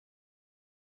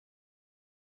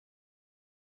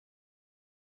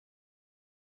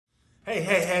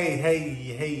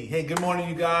Hey, good morning,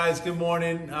 you guys. Good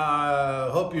morning.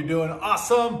 Hope you're doing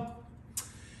awesome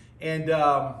and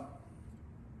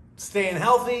staying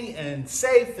healthy and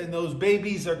safe, and those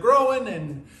babies are growing.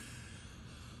 And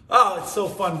oh, it's so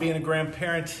fun being a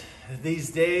grandparent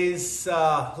these days.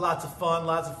 Lots of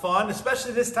fun,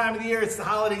 especially this time of the year. It's the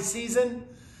holiday season,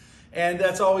 and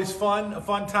that's always fun. A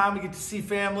fun time. We get to see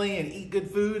family and eat good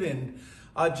food, and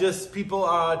just people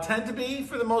tend to be,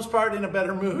 for the most part, in a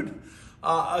better mood.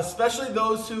 Especially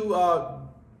those who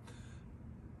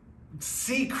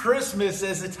see Christmas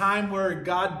as a time where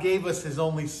God gave us his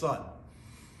only son.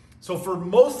 So for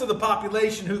most of the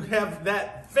population who have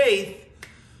that faith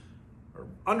or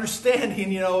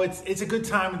understanding, it's a good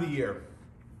time of the year.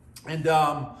 And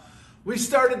we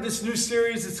started this new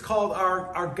series. It's called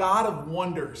our God of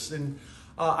Wonders. And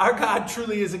our God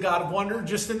truly is a God of wonder.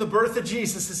 Just in the birth of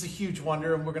Jesus is a huge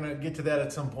wonder, and we're going to get to that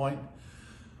at some point.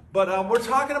 But we're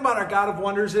talking about our God of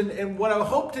wonders, and what I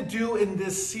hope to do in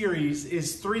this series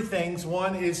is three things.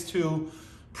 One is to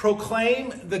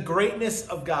proclaim the greatness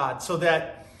of God so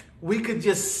that we could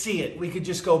just see it. We could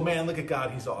just go, man, look at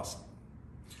God, he's awesome.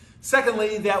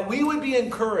 Secondly, that we would be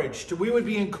encouraged. We would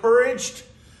be encouraged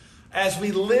as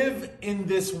we live in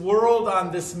this world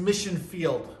on this mission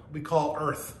field we call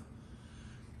Earth.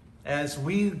 As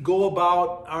we go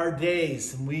about our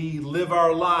days and we live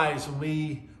our lives and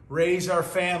we raise our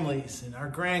families and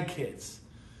our grandkids,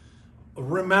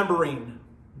 remembering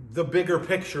the bigger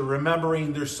picture,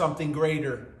 remembering there's something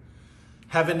greater.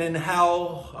 Heaven and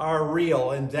hell are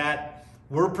real, and that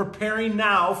we're preparing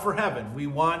now for heaven. We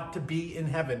want to be in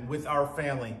heaven with our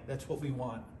family. That's what we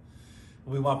want.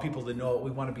 We want people to know it.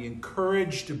 We want to be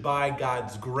encouraged by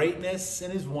God's greatness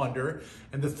and his wonder.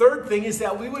 And the third thing is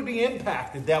that we would be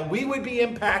impacted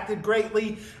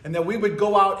greatly, and that we would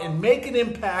go out and make an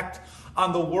impact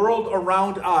on the world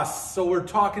around us. So we're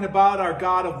talking about our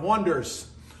God of wonders,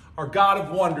 our God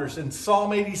of wonders. And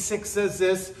Psalm 86 says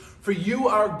this: "For you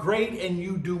are great and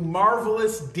you do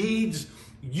marvelous deeds.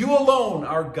 You alone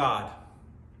are God."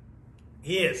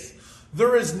 He is.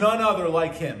 There is none other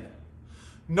like him.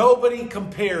 Nobody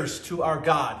compares to our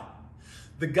God.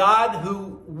 The God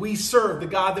who we serve, the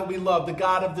God that we love, the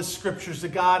God of the scriptures, the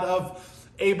God of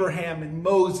Abraham and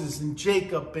Moses and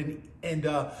Jacob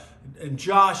and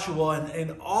Joshua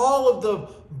and all of the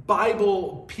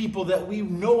Bible people that we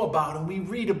know about and we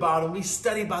read about and we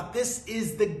study about. This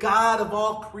is the God of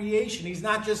all creation. He's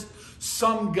not just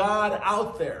some God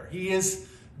out there. He is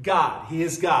God. He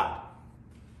is God.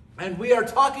 And we are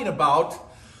talking about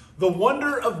the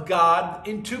wonder of God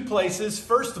in two places.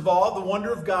 First of all, the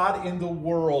wonder of God in the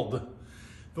world.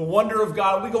 The wonder of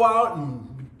God. We go out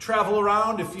and travel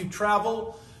around. If you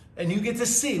travel, and we get to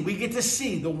see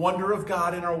the wonder of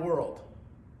God in our world.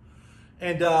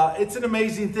 And it's an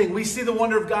amazing thing. We see the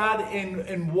wonder of God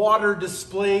in water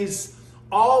displays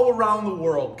all around the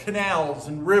world. Canals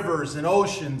and rivers and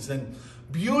oceans and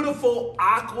beautiful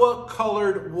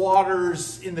aqua-colored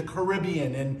waters in the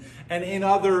Caribbean and in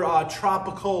other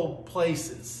tropical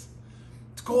places.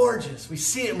 It's gorgeous. We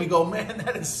see it and we go, man,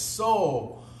 that is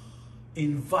so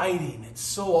inviting. It's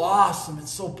so awesome.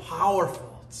 It's so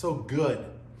powerful. It's so good.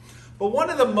 But one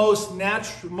of the most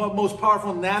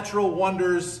powerful natural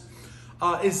wonders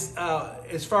is,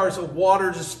 as far as a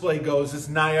water display goes, is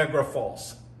Niagara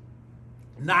Falls.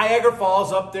 Niagara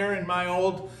Falls, up there in my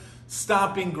old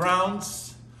stomping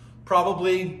grounds,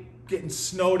 probably getting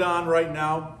snowed on right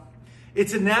now.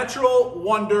 It's a natural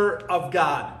wonder of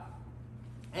God.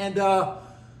 And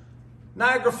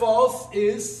Niagara Falls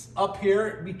is up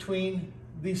here between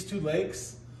these two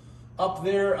lakes, up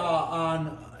there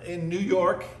in New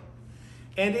York.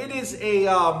 And it is a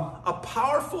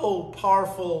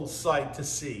powerful sight to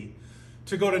see,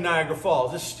 to go to Niagara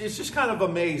Falls. It's just kind of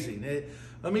amazing.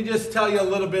 Let me just tell you a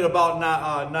little bit about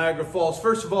Niagara Falls.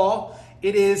 First of all,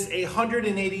 it is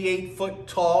 188 foot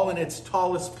tall in its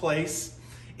tallest place.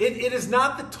 It is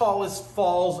not the tallest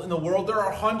falls in the world. There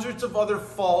are hundreds of other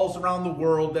falls around the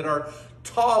world that are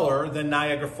taller than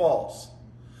Niagara Falls.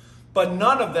 But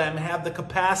none of them have the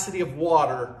capacity of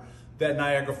water that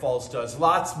Niagara Falls does.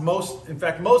 Most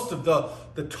of the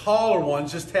taller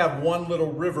ones just have one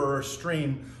little river or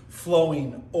stream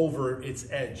flowing over its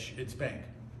edge, its bank.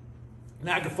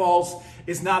 Niagara Falls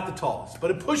is not the tallest,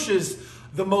 but it pushes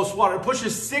the most water. It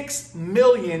pushes 6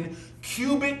 million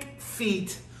cubic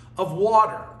feet of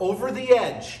water over the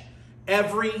edge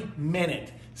every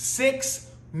minute. 6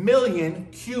 million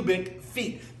cubic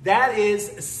feet. That is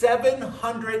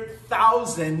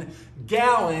 700,000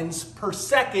 gallons per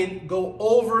second go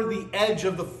over the edge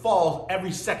of the falls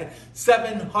every second.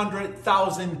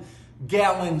 700,000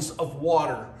 gallons of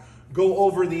water go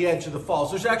over the edge of the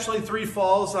falls. There's actually 3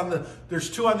 falls. There's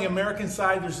 2 on the American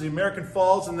side. There's the American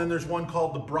Falls, and then there's one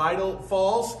called the Bridal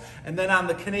Falls. And then on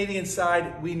the Canadian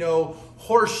side, we know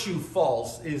Horseshoe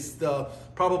Falls is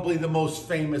probably the most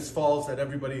famous falls that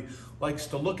everybody likes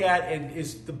to look at and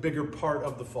is the bigger part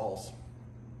of the falls.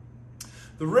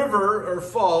 The river or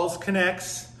falls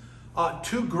connects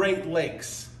 2 Great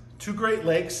Lakes. 2 Great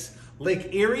Lakes,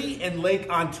 Lake Erie and Lake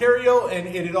Ontario, and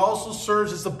it also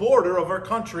serves as the border of our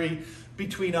country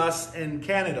between us and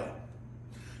Canada.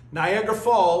 Niagara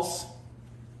Falls,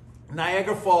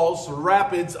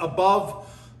 rapids above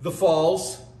the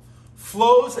falls,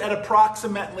 flows at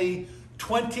approximately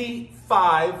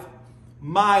 25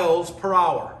 miles per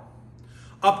hour,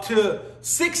 up to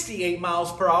 68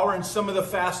 miles per hour in some of the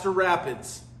faster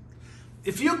rapids.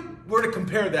 If you were to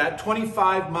compare that,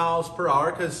 25 miles per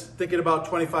hour, because thinking about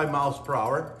 25 miles per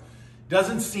hour,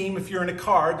 doesn't seem, if you're in a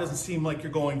car, it doesn't seem like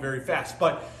you're going very fast.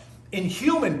 But in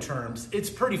human terms,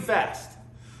 it's pretty fast.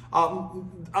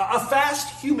 A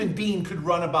fast human being could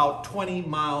run about 20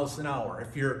 miles an hour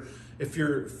if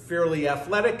you're fairly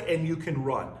athletic and you can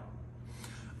run.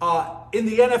 In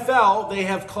the NFL, they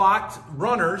have clocked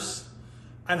runners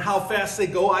and how fast they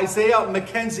go. Isaiah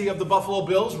McKenzie of the Buffalo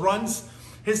Bills runs.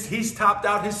 He's topped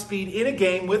out his speed in a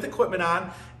game with equipment on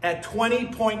at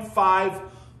 20.5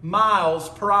 miles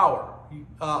per hour.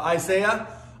 Isaiah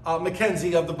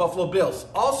McKenzie of the Buffalo Bills.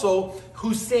 Also,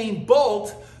 Usain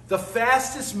Bolt, the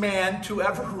fastest man to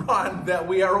ever run that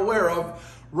we are aware of,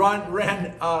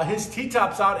 ran his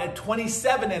T-tops out at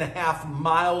 27.5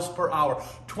 miles per hour.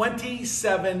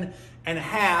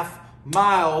 27.5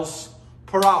 miles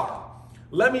per hour.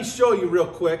 Let me show you real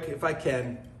quick, if I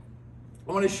can.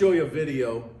 I want to show you a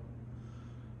video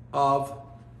of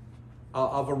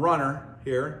a runner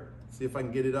here. See if I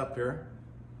can get it up here.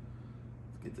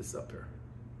 Let's get this up here.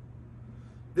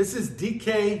 This is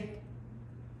DK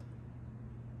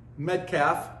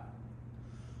Metcalf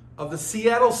of the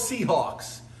Seattle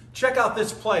Seahawks. Check out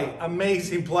this play.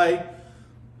 Amazing play.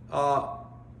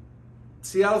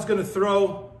 Seattle's going to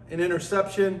throw an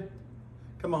interception.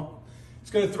 Come on. He's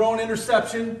going to throw an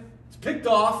interception. It's picked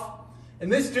off. And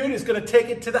this dude is going to take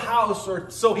it to the house, or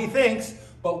so he thinks.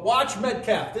 But watch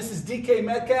Metcalf. This is DK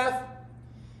Metcalf.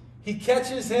 He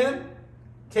catches him,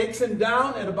 takes him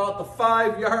down at about the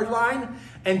 5-yard line.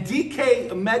 And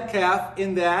DK Metcalf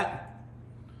in that,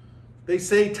 they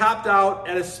say topped out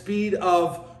at a speed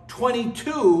of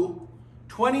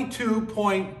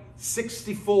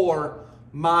 22.64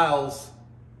 miles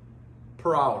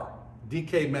per hour.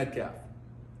 DK Metcalf.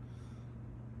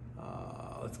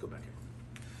 Let's go back here.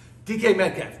 DK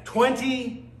Metcalf,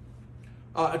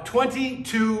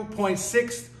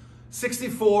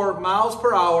 22.64 miles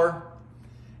per hour,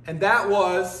 and that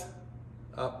was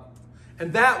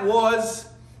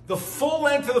the full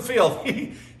length of the field.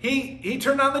 He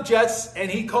turned on the jets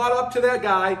and he caught up to that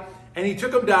guy and he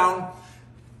took him down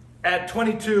at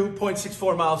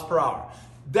 22.64 miles per hour.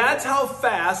 That's how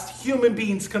fast human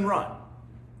beings can run,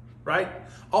 right?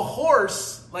 A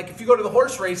horse, like if you go to the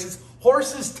horse races,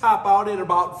 horses top out at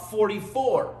about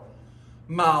 44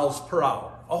 miles per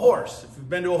hour. A horse. If you've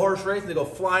been to a horse race, they go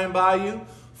flying by you.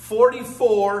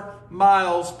 44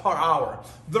 miles per hour.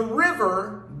 The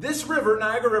river, this river,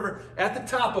 Niagara River, at the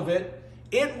top of it,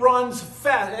 it runs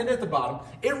fast, and at the bottom,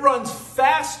 it runs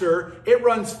faster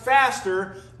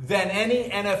than any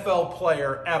NFL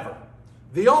player ever.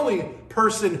 The only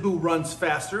person who runs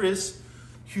faster is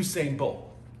Usain Bolt,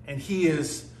 and he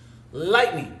is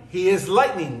lightning. He is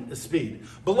lightning speed.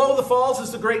 Below the falls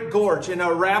is the Great Gorge in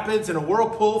a rapids and a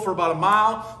whirlpool for about a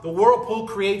mile. The whirlpool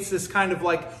creates this kind of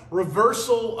like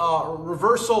reversal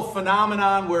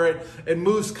phenomenon where it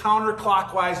moves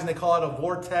counterclockwise, and they call it a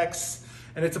vortex.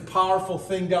 And it's a powerful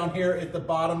thing down here at the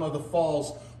bottom of the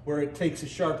falls where it takes a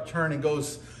sharp turn and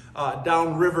goes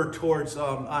downriver towards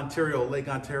Ontario, Lake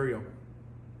Ontario.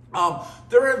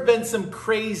 There have been some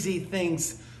crazy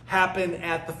things happen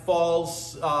at the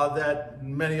falls that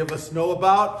many of us know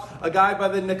about. A guy by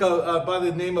the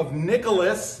name of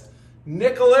Nicholas,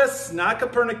 not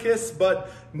Copernicus,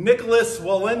 but Nicholas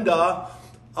Wallenda,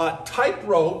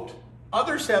 tight-roped,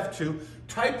 others have too,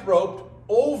 tight-roped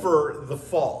over the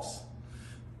falls.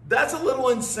 That's a little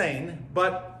insane,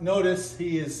 but notice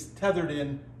he is tethered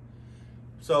in,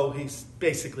 so he's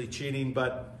basically cheating,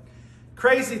 but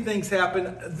crazy things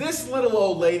happen. This little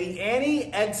old lady, Annie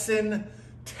Edson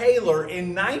Taylor,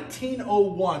 in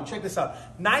 1901, check this out,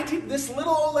 this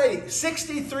little old lady,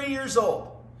 63 years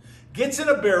old, gets in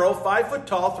a barrel, 5 foot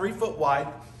tall, 3 foot wide,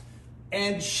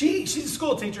 and she's a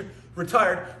school teacher,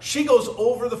 retired. She goes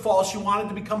over the falls. She wanted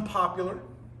to become popular,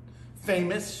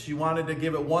 famous. She wanted to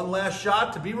give it one last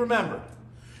shot to be remembered.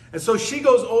 And so she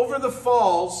goes over the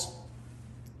falls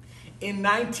in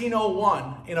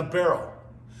 1901 in a barrel.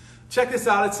 Check this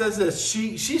out. It says this.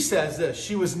 She says this.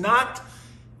 She was knocked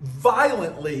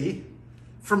violently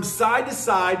from side to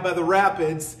side by the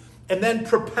rapids and then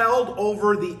propelled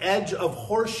over the edge of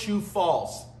Horseshoe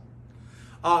Falls.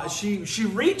 She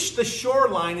reached the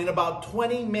shoreline in about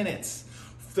 20 minutes.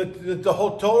 The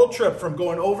whole total trip from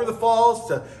going over the falls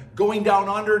to going down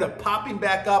under to popping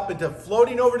back up and to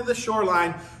floating over to the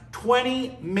shoreline,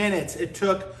 20 minutes it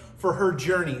took for her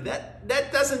journey.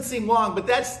 That doesn't seem long, but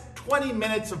that's 20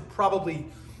 minutes of probably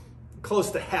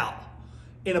close to hell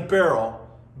in a barrel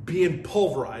being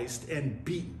pulverized and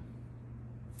beaten.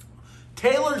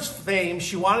 Taylor's fame,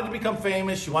 she wanted to become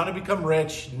famous, she wanted to become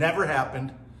rich, never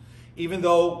happened. Even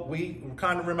though we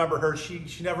kind of remember her,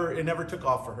 it never took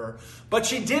off for her. But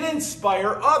she did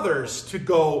inspire others to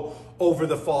go over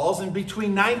the falls. And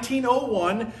between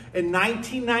 1901 and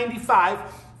 1995,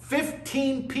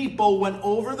 15 people went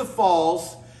over the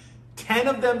falls. 10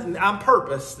 of them, on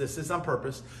purpose, this is on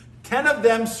purpose, 10 of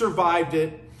them survived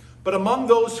it. But among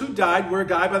those who died were a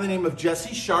guy by the name of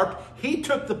Jesse Sharp. He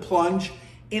took the plunge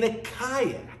in a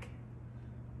kayak.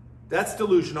 That's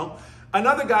delusional.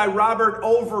 Another guy, Robert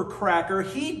Overcracker,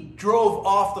 he drove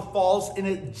off the falls in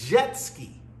a jet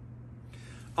ski.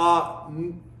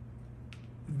 Then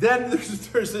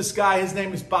there's this guy, his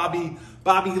name is Bobby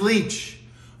Leach.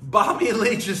 Bobby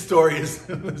Leach's story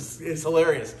is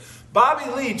hilarious. Bobby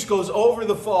Leach goes over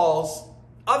the falls,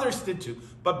 others did too,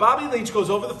 but Bobby Leach goes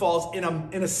over the falls in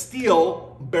a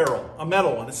steel barrel, a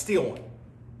metal one, a steel one.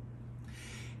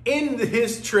 In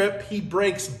his trip, he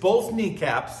breaks both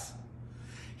kneecaps.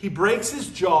 He breaks his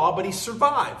jaw, but he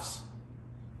survives.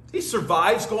 He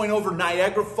survives going over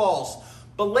Niagara Falls.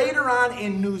 But later on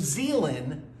in New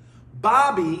Zealand,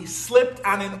 Bobby slipped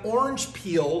on an orange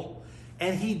peel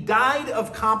and he died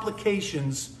of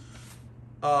complications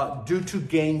due to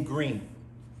gangrene.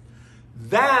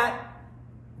 That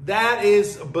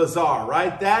is bizarre,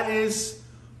 right? That is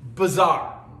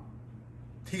bizarre.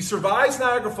 He survives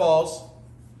Niagara Falls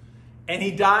and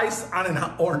he dies on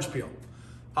an orange peel.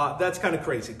 That's kind of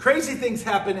crazy. Crazy things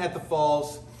happen at the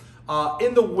falls.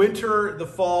 In the winter, the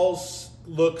falls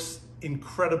looks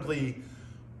incredibly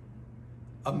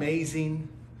amazing.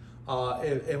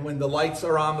 And when the lights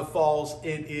are on the falls,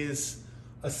 it is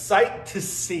a sight to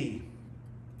see.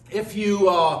 If you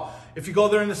go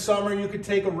there in the summer, you could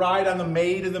take a ride on the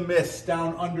Maid of the Mist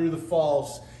down under the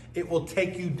falls. It will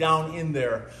take you down in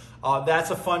there.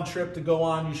 That's a fun trip to go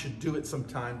on. You should do it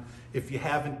sometime. If you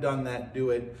haven't done that,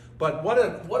 do it. But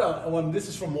when this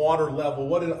is from water level,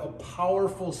 what a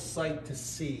powerful sight to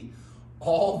see.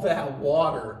 All that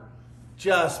water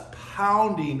just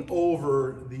pounding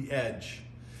over the edge.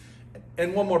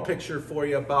 And one more picture for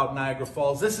you about Niagara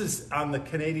Falls. This is on the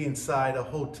Canadian side, a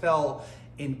hotel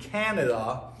in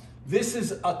Canada. This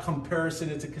is a comparison.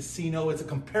 It's a casino. It's a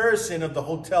comparison of the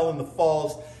hotel and the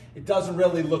falls. It doesn't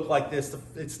really look like this.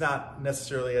 It's not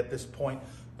necessarily at this point.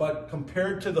 But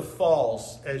compared to the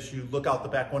falls, as you look out the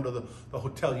back window of the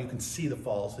hotel, you can see the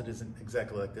falls. It isn't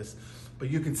exactly like this.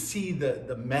 But you can see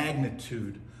the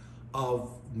magnitude of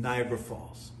Niagara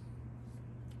Falls.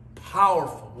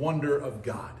 Powerful wonder of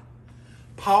God.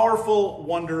 Powerful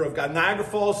wonder of God. Niagara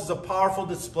Falls is a powerful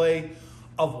display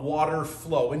of water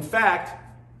flow. In fact,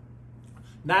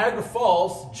 Niagara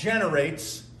Falls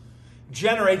generates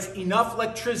enough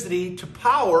electricity to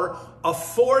power a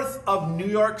fourth of New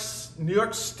York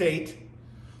State,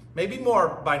 maybe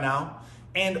more by now,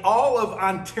 and all of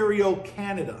Ontario,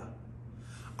 Canada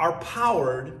are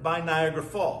powered by Niagara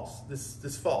Falls.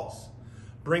 This falls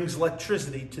brings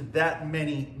electricity to that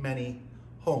many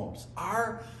homes.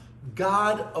 Our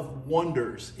God of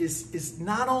wonders is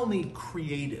not only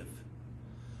creative,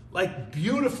 like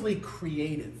beautifully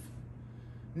creative,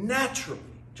 naturally,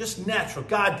 just natural.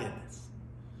 God did this.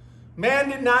 Man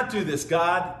did not do this.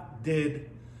 God did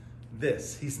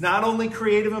this. He's not only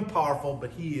creative and powerful,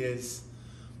 but he is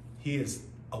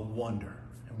a wonder.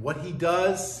 And what he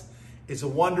does is a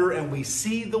wonder, and we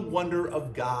see the wonder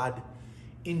of God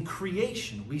in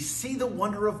creation. We see the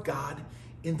wonder of God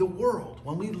in the world.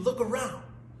 When we look around,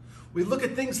 we look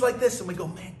at things like this and we go,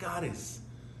 man, God is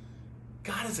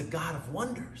a God of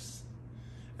wonders.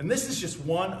 And this is just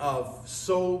one of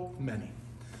so many.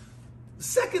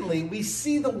 Secondly, we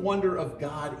see the wonder of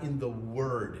God in the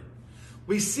Word.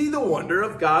 We see the wonder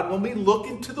of God when we look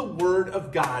into the Word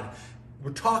of God.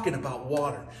 We're talking about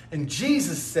water. And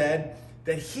Jesus said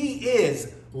that he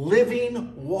is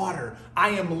living water. I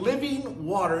am living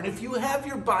water. And if you have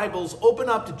your Bibles, open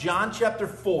up to John chapter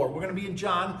 4. We're going to be in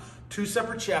John, 2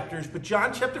 separate chapters, but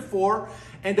John chapter 4.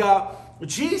 And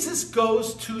Jesus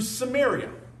goes to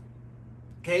Samaria.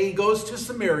 Okay, he goes to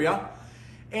Samaria,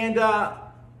 and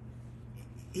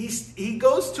he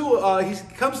comes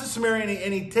to Samaria,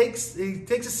 and he takes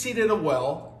a seat at a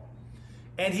well,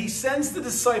 and he sends the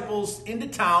disciples into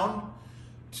town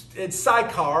at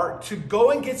Sychar to go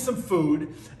and get some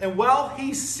food. And while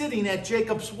he's sitting at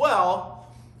Jacob's well,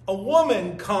 a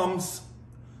woman comes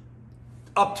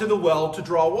up to the well to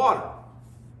draw water.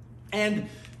 And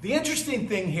the interesting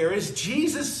thing here is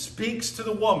Jesus speaks to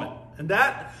the woman, and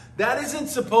that isn't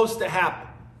supposed to happen.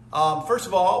 First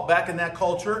of all, back in that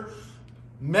culture,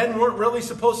 men weren't really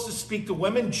supposed to speak to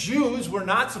women. Jews were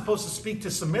not supposed to speak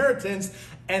to Samaritans,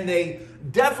 and they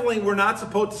definitely were not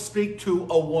supposed to speak to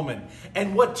a woman.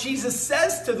 And what Jesus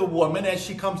says to the woman as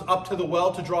she comes up to the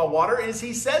well to draw water is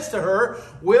he says to her,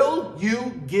 "Will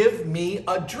you give me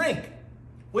a drink?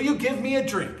 Will you give me a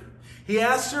drink?" He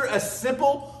asks her a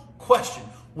simple question.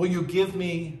 Will you give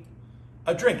me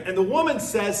a drink? And the woman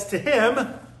says to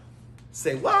him,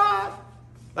 "Say what?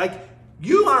 Like,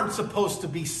 you aren't supposed to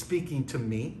be speaking to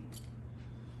me.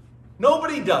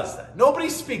 Nobody does that. Nobody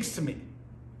speaks to me.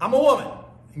 I'm a woman,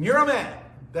 and you're a man.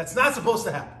 That's not supposed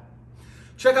to happen."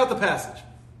 Check out the passage.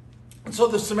 And so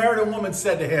the Samaritan woman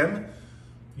said to him,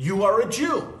 "You are a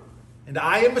Jew, and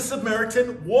I am a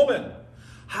Samaritan woman.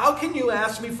 How can you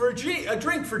ask me for a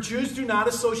drink? For Jews do not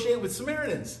associate with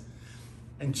Samaritans."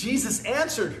 And Jesus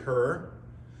answered her,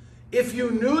 "If you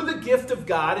knew the gift of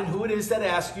God and who it is that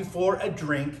asks you for a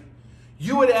drink,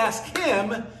 you would ask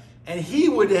him, and he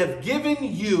would have given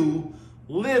you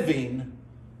living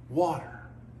water."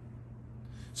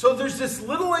 So there's this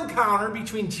little encounter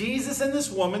between Jesus and this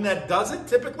woman that doesn't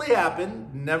typically happen,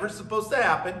 never supposed to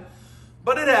happen,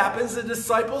 but it happens. The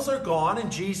disciples are gone,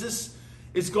 and Jesus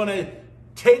is going to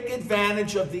take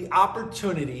advantage of the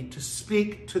opportunity to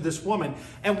speak to this woman.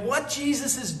 And what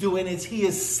Jesus is doing is he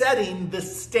is setting the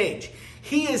stage.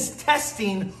 He is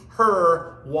testing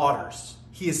her waters.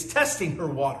 He is testing her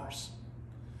waters.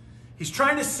 He's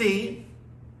trying to see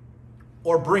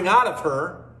or bring out of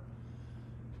her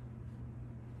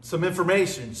some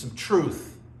information, some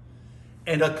truth,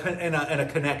 and a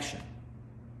connection.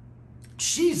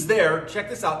 She's there. Check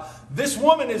this out. This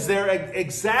woman is there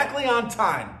exactly on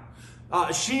time.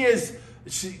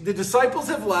 The disciples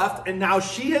have left, and now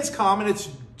she has come, and it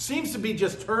seems to be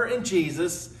just her and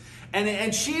Jesus.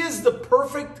 And she is the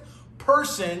perfect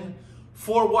person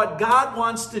for what God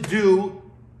wants to do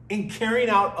in carrying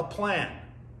out a plan.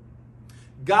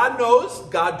 God knows,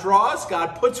 God draws,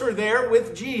 God puts her there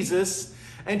with Jesus,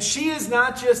 and she is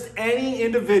not just any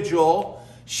individual.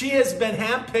 She has been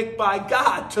handpicked by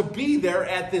God to be there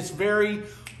at this very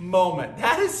moment.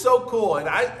 That is so cool, and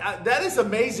that is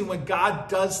amazing when God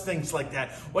does things like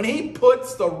that. When he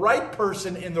puts the right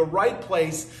person in the right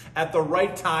place at the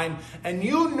right time, and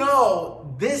you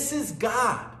know this is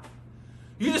God.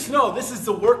 You just know this is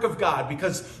the work of God,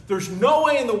 because there's no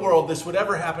way in the world this would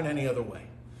ever happen any other way.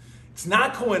 It's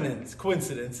not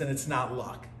coincidence, and it's not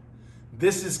luck.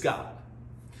 This is God.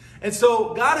 And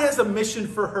so God has a mission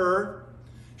for her.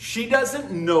 She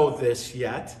doesn't know this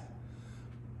yet.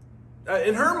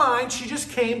 In her mind, she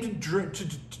just came to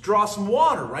draw some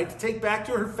water, right? To take back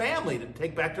to her family, to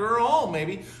take back to her home,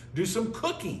 maybe do some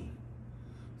cooking,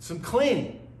 some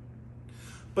cleaning.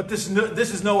 But this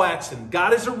is no accident.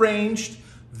 God has arranged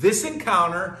this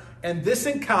encounter, and this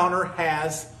encounter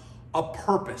has a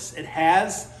purpose. It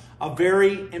has a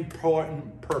very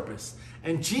important purpose.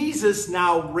 And Jesus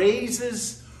now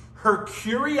raises her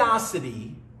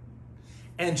curiosity,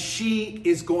 and she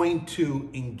is going to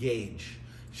engage.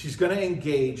 She's going to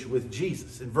engage with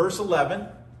Jesus. In verse 11,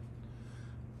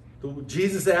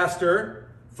 Jesus asked her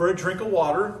for a drink of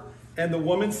water, and the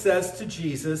woman says to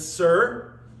Jesus,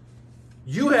 "Sir,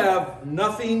 you have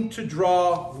nothing to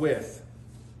draw with.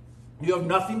 You have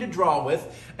nothing to draw with,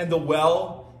 and the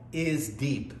well is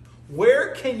deep. Where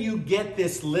can you get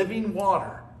this living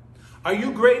water? Are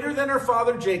you greater than our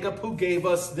father Jacob, who gave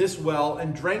us this well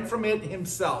and drank from it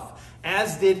himself,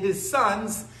 as did his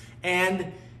sons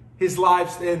and his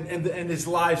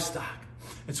livestock?"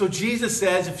 And so Jesus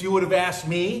says, "If you would have asked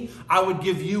me, I would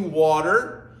give you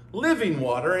water, living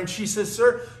water." And she says,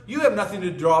 "Sir, you have nothing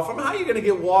to draw from. How are you going to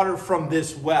get water from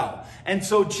this well?" And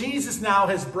so Jesus now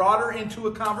has brought her into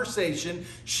a conversation.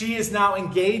 She is now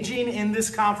engaging in this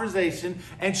conversation,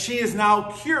 and she is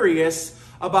now curious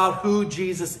about who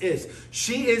Jesus is.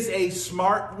 She is a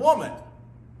smart woman.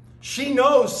 She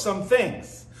knows some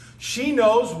things. She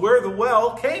knows where the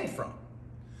well came from.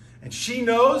 And she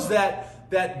knows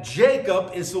that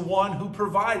Jacob is the one who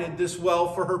provided this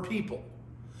well for her people.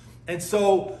 And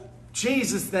so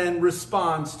Jesus then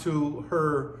responds to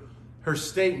her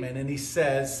statement, and he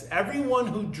says, "Everyone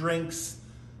who drinks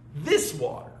this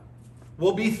water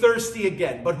will be thirsty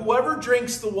again. But whoever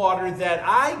drinks the water that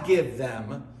I give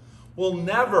them will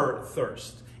never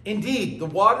thirst. Indeed, the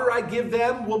water I give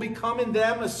them will become in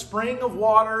them a spring of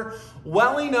water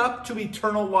welling up to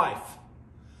eternal life.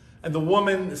 And the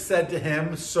woman said to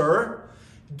him, Sir,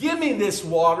 give me this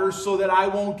water so that I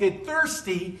won't get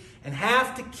thirsty and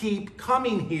have to keep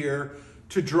coming here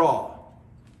to draw.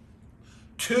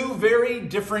 Two very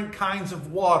different kinds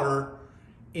of water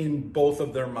in both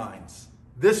of their minds.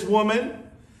 This woman,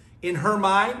 in her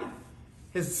mind,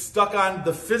 is stuck on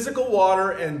the physical water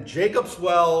and Jacob's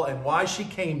well and why she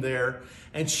came there.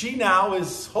 And she now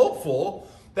is hopeful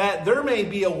that there may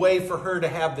be a way for her to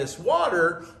have this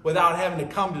water without having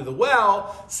to come to the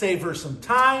well, save her some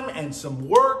time and some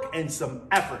work and some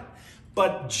effort.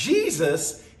 But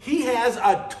Jesus, he has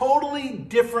a totally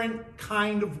different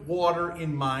kind of water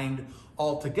in mind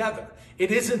altogether.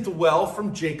 It isn't the well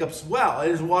from Jacob's well.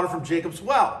 It is water from Jacob's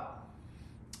well.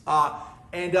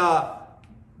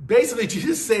 Basically,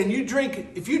 Jesus is saying,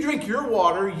 if you drink your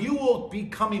water, you will be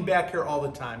coming back here all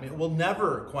the time. It will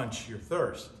never quench your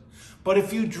thirst. But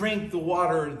if you drink the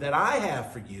water that I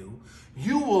have for you,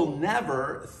 you will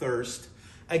never thirst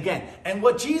again. And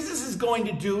what Jesus is going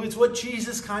to do is what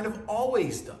Jesus kind of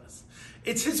always does.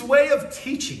 It's his way of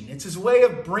teaching. It's his way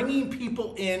of bringing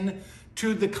people in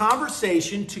to the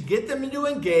conversation, to get them to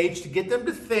engage, to get them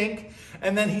to think.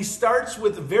 And then he starts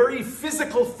with very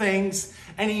physical things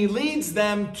and he leads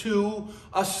them to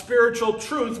a spiritual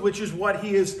truth, which is what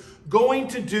he is going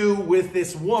to do with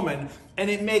this woman. And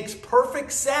it makes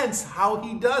perfect sense how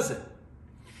he does it.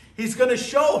 He's going to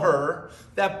show her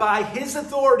that by his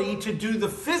authority to do the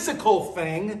physical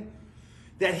thing,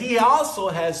 that he also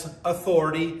has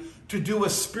authority to do a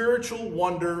spiritual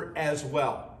wonder as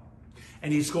well.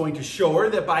 And he's going to show her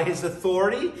that by his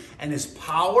authority and his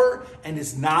power and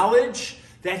his knowledge,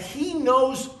 that he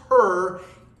knows her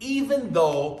even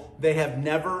though they have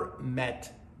never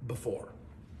met before.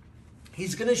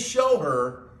 He's going to show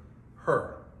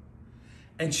her.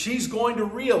 And she's going to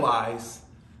realize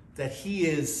that he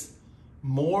is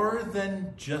more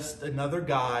than just another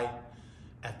guy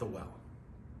at the well.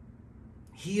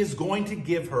 He is going to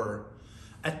give her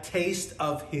a taste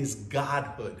of his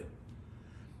godhood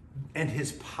and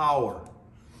his power.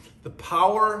 The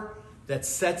power that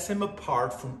sets him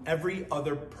apart from every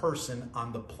other person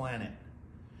on the planet.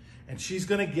 And she's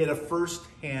going to get a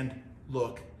first-hand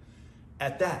look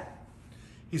at that.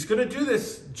 He's going to do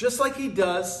this just like he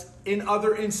does in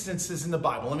other instances in the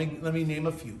Bible. Let me name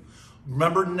a few.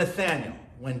 Remember Nathanael.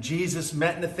 When Jesus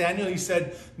met Nathanael, he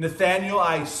said, Nathanael,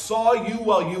 I saw you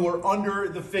while you were under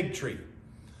the fig tree.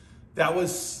 That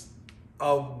was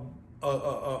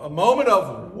a moment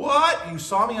of, what? You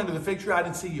saw me under the fig tree? I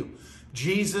didn't see you.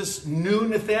 Jesus knew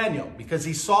Nathanael because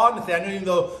he saw Nathanael even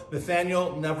though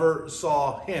Nathanael never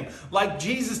saw him. Like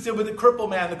Jesus did with the crippled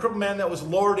man that was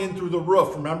lowered in through the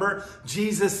roof. Remember?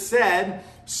 Jesus said,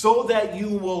 so that you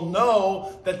will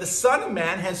know that the Son of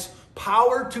Man has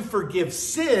power to forgive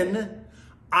sin,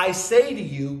 I say to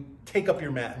you, take up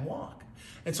your mat and walk.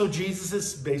 And so Jesus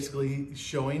is basically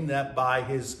showing that by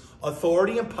his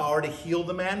authority and power to heal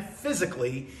the man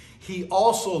physically, he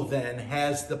also then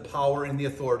has the power and the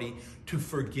authority to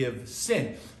forgive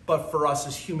sin. But for us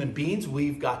as human beings,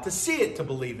 we've got to see it to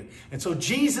believe it. And so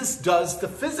Jesus does the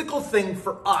physical thing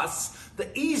for us, the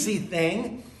easy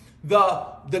thing,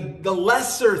 the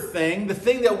lesser thing, the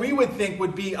thing that we would think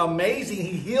would be amazing.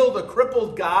 He healed a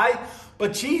crippled guy,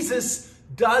 but Jesus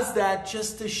does that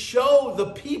just to show the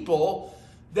people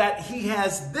that he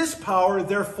has this power,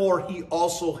 therefore he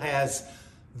also has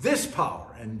this power.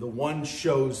 And the one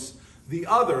shows the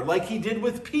other, like he did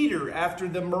with Peter after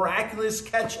the miraculous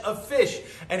catch of fish.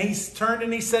 And he turned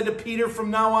and he said to Peter,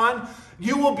 from now on,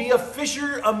 you will be a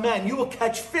fisher of men. You will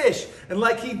catch fish. And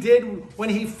like he did when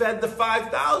he fed the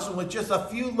 5,000 with just a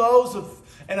few loaves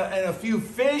and a few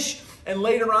fish. And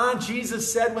later on,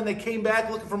 Jesus said when they came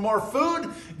back looking for more food,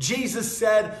 Jesus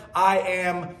said, I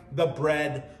am the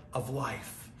bread of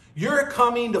life. You're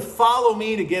coming to follow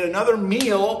me to get another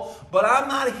meal, but I'm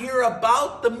not here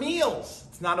about the meals.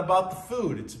 It's not about the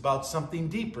food. It's about something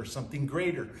deeper, something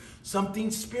greater,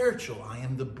 something spiritual. I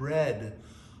am the bread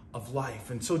of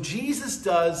life. And so Jesus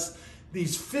does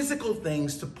these physical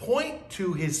things to point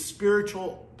to his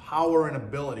spiritual power and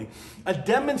ability, a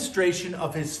demonstration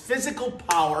of his physical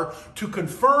power to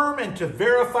confirm and to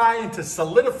verify and to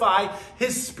solidify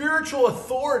his spiritual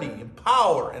authority and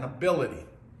power and ability.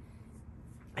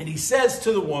 And he says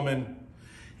to the woman,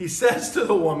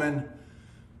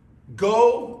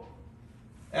 go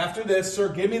after this, sir,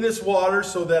 give me this water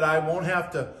so that I won't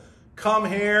have to come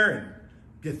here and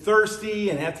get thirsty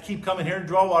and have to keep coming here and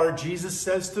draw water. Jesus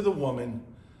says to the woman,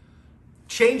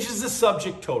 changes the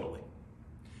subject totally.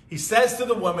 He says to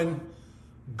the woman,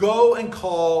 go and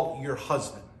call your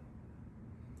husband.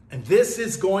 And this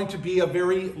is going to be a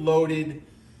very loaded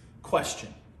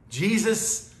question.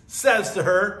 Jesus says to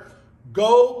her,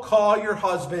 go call your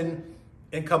husband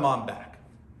and come on back.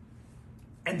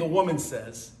 And the woman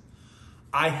says,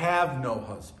 I have no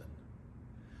husband.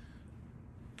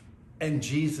 And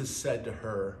Jesus said to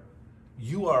her,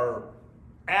 you are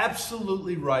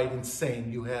absolutely right in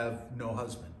saying you have no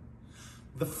husband.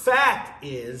 The fact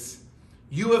is,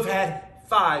 you have had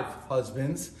 5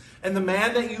 husbands, and the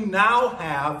man that you now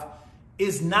have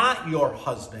is not your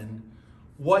husband.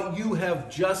 What you have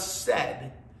just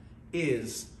said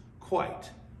is quite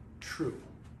true.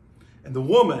 And the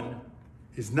woman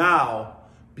is now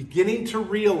beginning to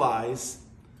realize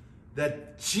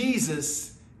that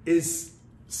Jesus is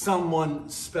someone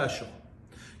special.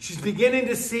 She's beginning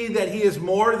to see that he is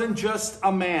more than just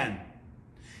a man.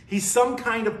 He's some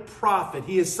kind of prophet.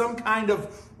 He is some kind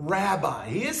of rabbi.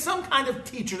 He is some kind of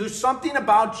teacher. There's something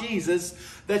about Jesus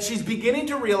that she's beginning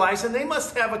to realize, and they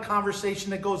must have a conversation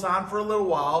that goes on for a little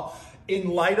while in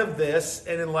light of this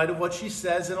and in light of what she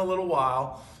says in a little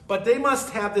while. But they must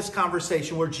have this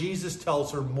conversation where Jesus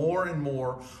tells her more and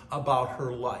more about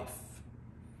her life.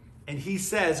 And he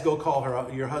says, go call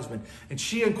your husband. And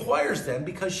she inquires then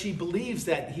because she believes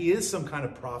that he is some kind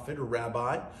of prophet or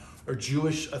rabbi or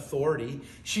Jewish authority.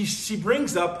 She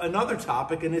brings up another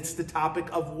topic, and it's the topic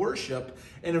of worship.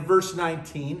 And in verse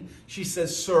 19, she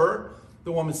says, sir,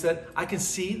 the woman said, I can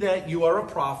see that you are a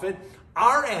prophet.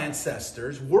 Our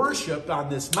ancestors worshiped on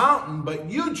this mountain, but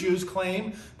you Jews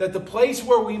claim that the place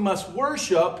where we must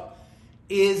worship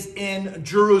is in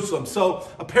Jerusalem. So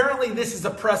apparently this is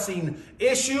a pressing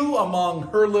issue among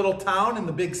her little town in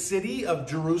the big city of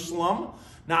Jerusalem,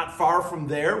 not far from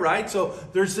there, right? So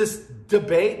there's this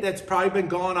debate that's probably been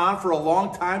going on for a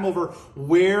long time over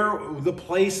where the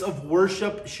place of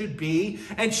worship should be.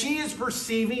 And she is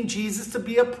perceiving Jesus to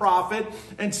be a prophet.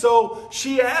 And so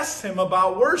she asks him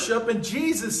about worship, and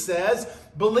Jesus says,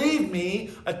 believe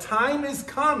me, a time is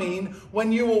coming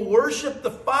when you will worship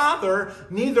the Father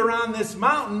neither on this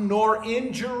mountain nor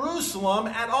in Jerusalem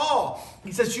at all.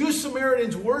 He says, you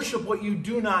Samaritans worship what you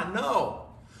do not know.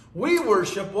 We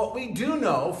worship what we do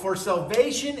know, for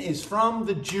salvation is from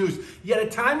the Jews. Yet a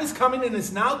time is coming and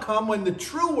has now come when the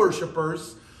true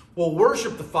worshipers will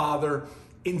worship the Father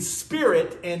in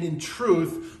spirit and in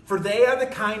truth, for they are the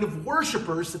kind of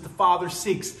worshipers that the Father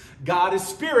seeks. God is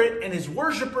spirit, and his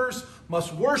worshipers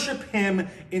must worship him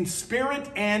in spirit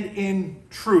and in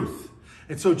truth.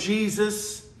 And so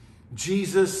Jesus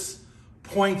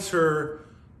points her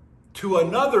to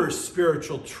another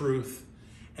spiritual truth,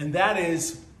 and that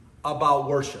is about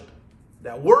worship.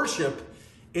 That worship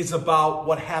is about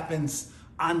what happens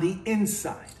on the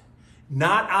inside,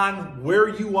 not on where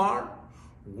you are,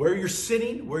 where you're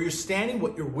sitting, where you're standing,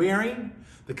 what you're wearing,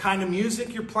 the kind of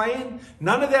music you're playing.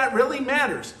 None of that really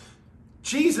matters.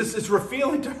 Jesus is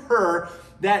revealing to her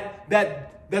that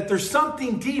there's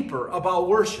something deeper about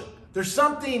worship. There's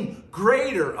something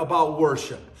greater about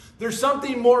worship. There's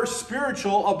something more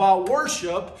spiritual about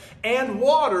worship and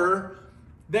water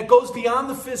that goes beyond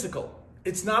the physical.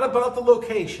 It's not about the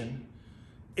location.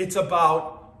 It's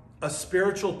about a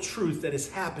spiritual truth that is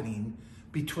happening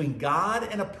between God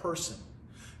and a person.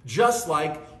 Just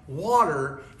like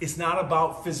water is not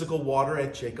about physical water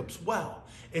at Jacob's well.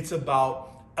 It's about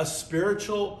a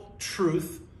spiritual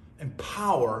truth and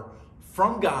power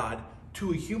from God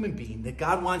to a human being that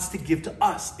God wants to give to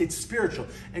us. It's spiritual.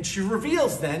 And she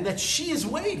reveals then that she is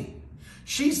waiting.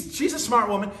 She's a smart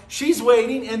woman. She's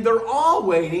waiting, and they're all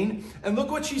waiting. And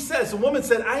look what she says. The woman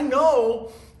said, I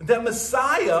know that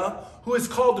Messiah, who is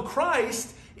called the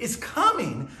Christ, is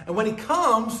coming. And when he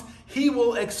comes, he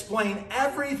will explain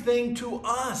everything to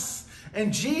us.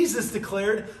 And Jesus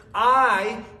declared,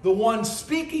 I, the one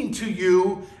speaking to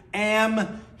you,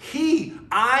 am he.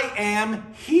 I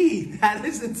am he. That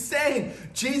is insane.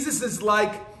 Jesus is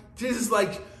like,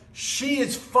 she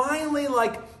is finally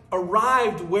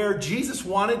arrived where Jesus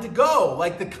wanted to go.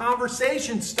 Like the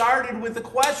conversation started with a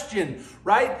question,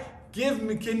 right?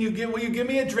 Will you give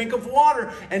me a drink of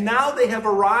water? And now they have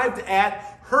arrived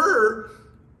at her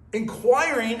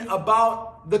inquiring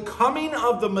about the coming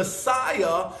of the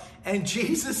Messiah, and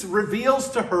Jesus reveals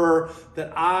to her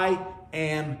that I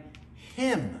am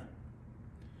him.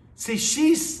 See,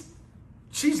 she's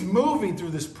moving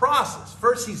through this process.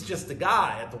 First, he's just a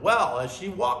guy at the well as she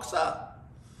walks up.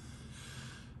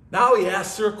 Now he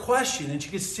asks her a question, and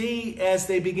you can see as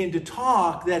they begin to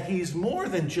talk that he's more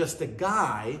than just a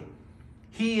guy.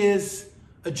 He is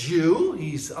a Jew,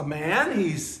 he's a man,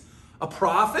 he's a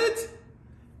prophet.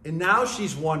 And now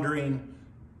she's wondering,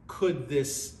 could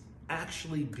this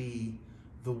actually be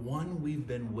the one we've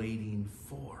been waiting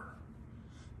for?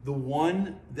 The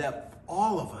one that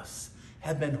all of us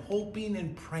have been hoping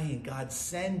and praying, God,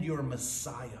 send your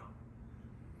Messiah.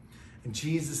 And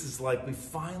Jesus is like, we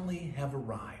finally have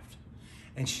arrived.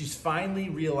 And she's finally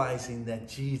realizing that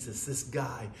Jesus, this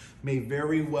guy, may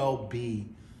very well be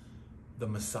the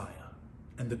Messiah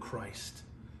and the Christ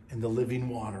and the living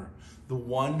water, the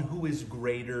one who is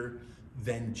greater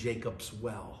than Jacob's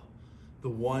well, the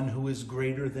one who is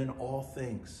greater than all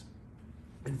things.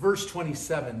 In verse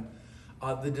 27,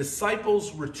 the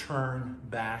disciples return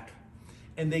back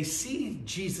and they see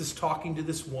Jesus talking to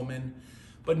this woman,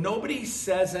 but nobody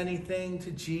says anything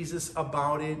to Jesus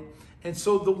about it. And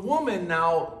so the woman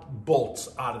now bolts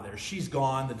out of there. She's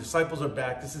gone. The disciples are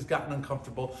back. This has gotten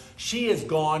uncomfortable. She is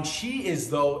gone. She is,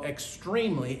 though,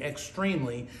 extremely,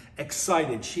 extremely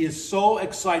excited. She is so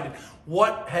excited.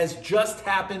 What has just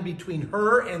happened between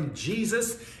her and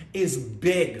Jesus is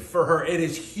big for her. It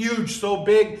is huge, so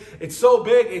big. It's so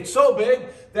big. It's so big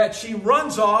that she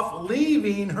runs off,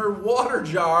 leaving her water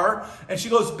jar, and she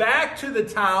goes back to the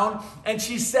town, and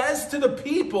she says to the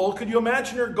people, could you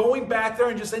imagine her going back there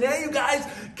and just saying, hey, you guys,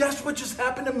 guess what just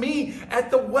happened to me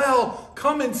at the well?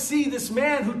 Come and see this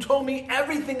man who told me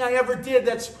everything I ever did.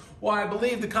 That's why I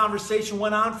believe the conversation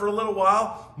went on for a little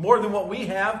while, more than what we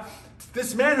have.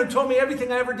 This man who told me everything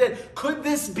I ever did. Could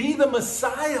this be the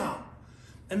Messiah?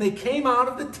 And they came out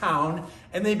of the town,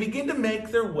 and they begin to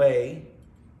make their way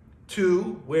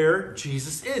to where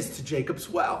Jesus is, to Jacob's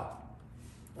well.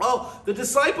 Well, the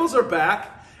disciples are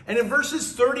back, and in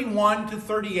verses 31 to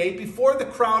 38, before the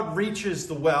crowd reaches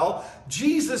the well,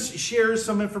 Jesus shares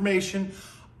some information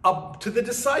to the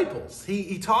disciples.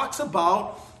 He talks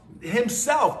about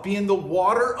himself being the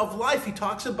water of life. He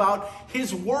talks about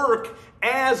his work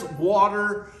as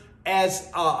water, as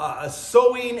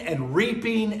sowing and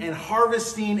reaping and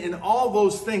harvesting and all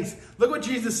those things. Look what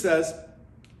Jesus says.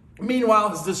 Meanwhile,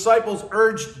 his disciples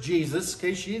urged Jesus,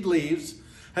 okay, she leaves,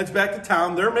 heads back to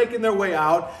town. They're making their way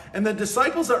out, and the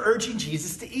disciples are urging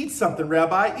Jesus to eat something.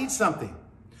 Rabbi, eat something.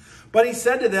 But he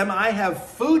said to them, I have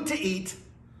food to eat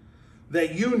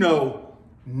that you know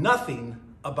nothing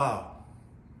about.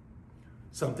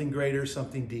 Something greater,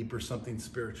 something deeper, something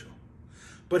spiritual.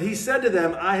 But he said to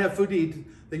them, I have food to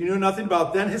eat that you know nothing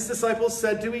about. Then his disciples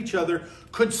said to each other,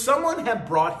 could someone have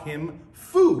brought him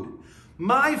food?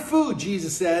 My food,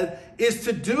 Jesus said, is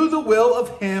to do the will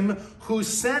of him who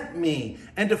sent me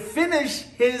and to finish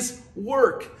his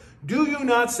work. Do you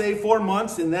not say 4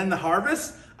 months and then the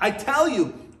harvest? I tell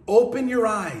you, open your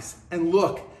eyes and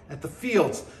look at the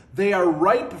fields. They are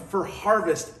ripe for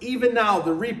harvest. Even now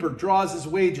the reaper draws his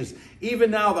wages.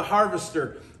 Even now the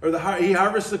harvester, he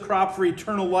harvests the crop for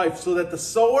eternal life, so that the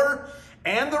sower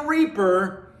and the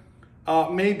reaper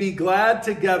may be glad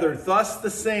together. Thus the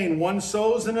saying, one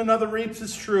sows and another reaps,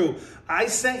 is true. I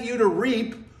sent you to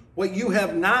reap what you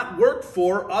have not worked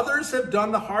for. Others have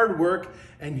done the hard work,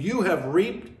 and you have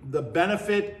reaped the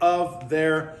benefit of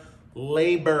their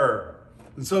labor.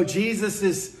 And so Jesus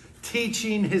is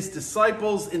teaching his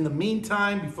disciples in the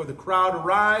meantime before the crowd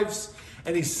arrives,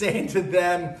 and he's saying to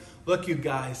them, look, you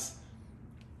guys,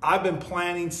 I've been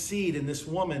planting seed in this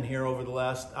woman here over the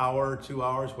last hour or 2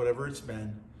 hours, whatever it's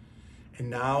been. And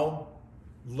now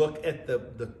look at the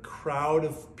crowd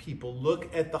of people.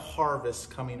 Look at the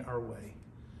harvest coming our way.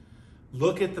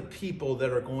 Look at the people that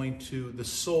are going to, the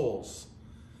souls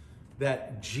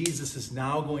that Jesus is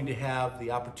now going to have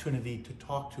the opportunity to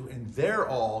talk to, and they're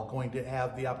all going to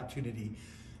have the opportunity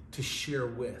to share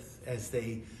with as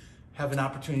they have an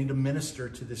opportunity to minister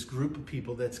to this group of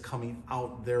people that's coming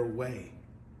out their way.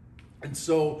 And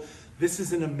so this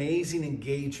is an amazing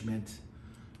engagement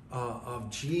of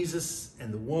Jesus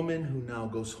and the woman who now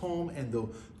goes home, and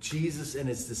Jesus and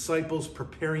his disciples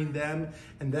preparing them.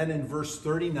 And then in verse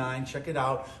 39, check it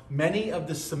out, many of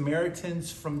the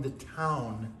Samaritans from the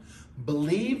town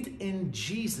believed in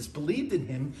Jesus, believed in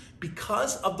him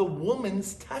because of the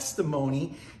woman's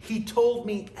testimony. He told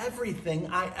me everything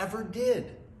I ever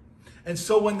did. And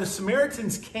so when the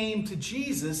Samaritans came to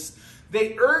Jesus,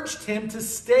 they urged him to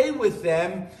stay with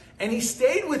them, and he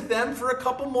stayed with them for a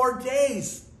couple more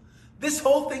days. This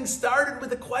whole thing started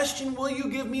with a question, will you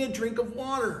give me a drink of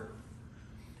water?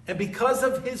 And because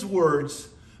of his words,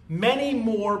 many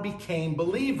more became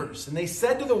believers. And they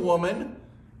said to the woman,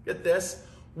 get this,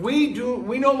 we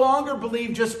no longer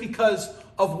believe just because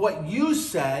of what you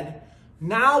said.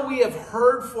 Now we have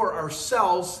heard for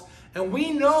ourselves, and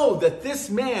we know that this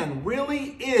man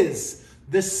really is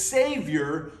the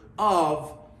Savior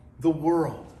of the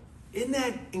world. Isn't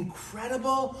that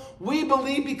incredible? We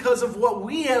believe because of what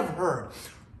we have heard.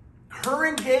 Her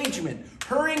engagement,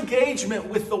 Her engagement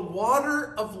with the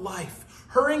water of life,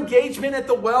 her engagement at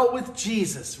the well with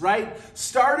Jesus, right,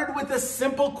 started with a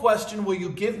simple question, will you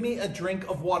give me a drink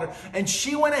of water? And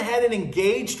she went ahead and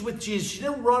engaged with Jesus. She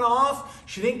didn't run off.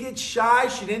 She didn't get shy.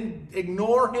 She didn't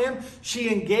ignore him.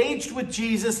 She engaged with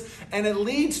Jesus, and it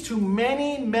leads to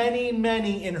many, many,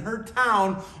 many in her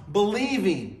town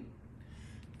believing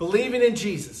in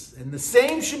Jesus. And the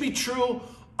same should be true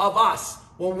of us.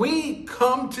 When we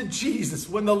come to Jesus,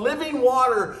 when the living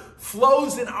water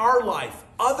flows in our life,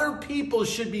 other people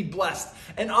should be blessed,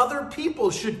 and other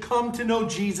people should come to know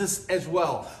Jesus as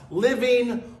well.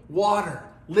 Living water,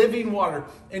 living water.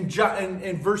 In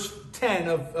verse 10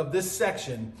 of this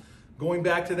section, going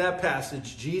back to that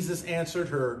passage, Jesus answered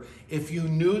her, if you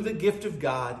knew the gift of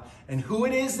God and who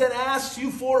it is that asks you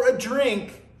for a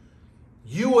drink,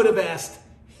 you would have asked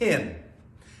him,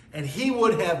 and he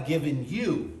would have given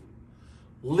you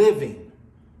living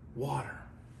water.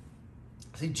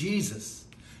 See, Jesus,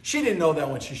 she didn't know that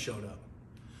when she showed up.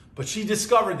 But she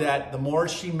discovered that the more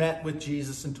she met with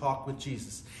Jesus and talked with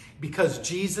Jesus. Because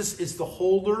Jesus is the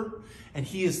holder and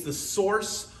he is the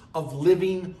source of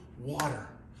living water.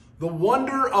 The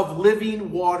wonder of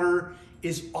living water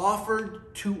is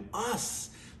offered to us.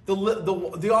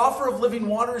 The offer of living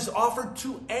water is offered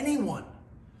to anyone.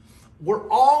 We're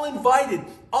all invited.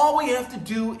 All we have to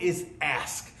do is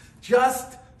ask.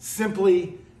 Just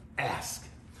simply ask.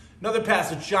 Another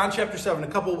passage, John chapter 7, a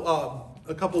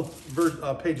couple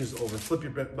pages over. Flip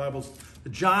your Bibles to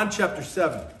John chapter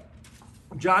 7.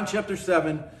 John chapter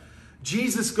 7,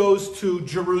 Jesus goes to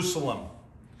Jerusalem.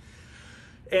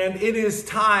 And it is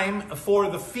time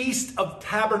for the Feast of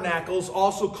Tabernacles,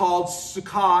 also called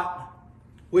Sukkot,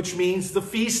 which means the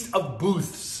Feast of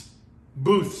Booths.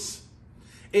 Booths.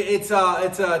 It's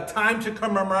a time to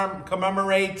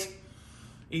commemorate.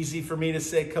 Easy for me to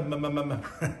say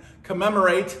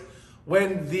commemorate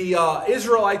when the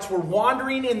Israelites were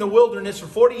wandering in the wilderness for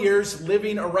 40 years,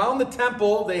 living around the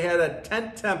temple. They had a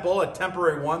tent temple, a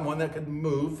temporary one that could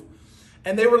move.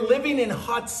 And they were living in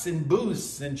huts and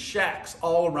booths and shacks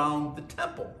all around the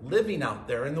temple, living out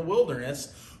there in the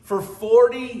wilderness for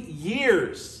 40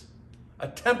 years. A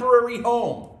temporary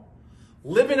home.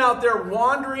 Living out there,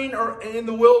 wandering in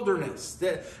the wilderness.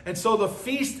 And so the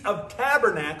Feast of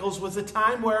Tabernacles was a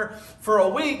time where, for a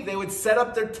week, they would set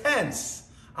up their tents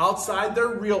outside their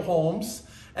real homes.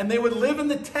 And they would live in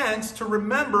the tents to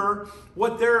remember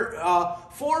what their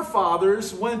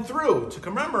forefathers went through, to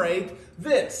commemorate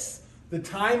this. The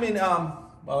time in, well,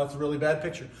 that's a really bad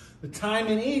picture. The time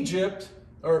in Egypt,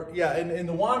 in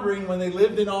the wandering, when they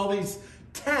lived in all these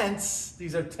tents.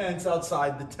 These are tents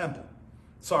outside the temple.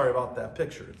 Sorry about that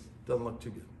picture. It doesn't look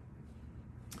too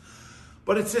good.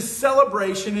 But it's this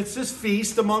celebration, it's this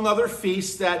feast among other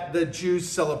feasts that the Jews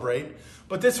celebrate.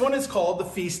 But this one is called the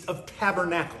Feast of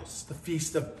Tabernacles, the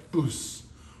Feast of Booths,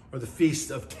 or the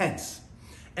Feast of Tents.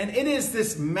 And it is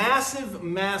this massive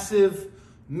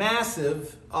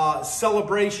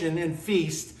celebration and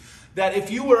feast that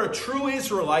if you were a true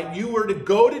Israelite, you were to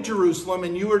go to Jerusalem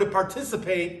and you were to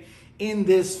participate in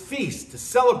this feast to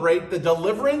celebrate the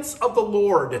deliverance of the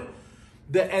Lord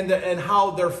and how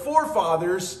their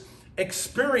forefathers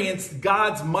experienced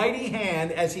God's mighty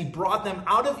hand as he brought them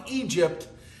out of Egypt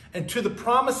and to the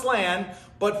promised land.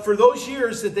 But for those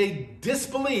years that they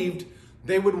disbelieved,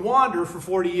 they would wander for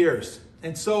 40 years.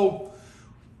 And so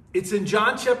it's in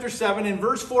John chapter 7 in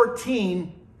verse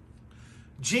 14,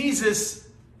 Jesus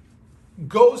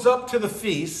goes up to the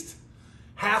feast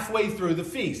halfway through the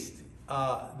feast.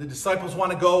 The disciples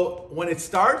want to go when it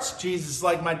starts. Jesus is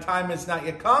like, my time has not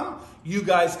yet come. You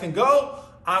guys can go.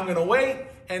 I'm going to wait.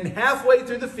 And halfway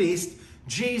through the feast,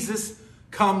 Jesus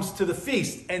comes to the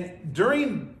feast. And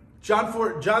during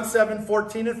John 7,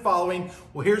 14 and following,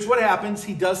 well, here's what happens.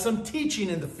 He does some teaching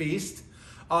in the feast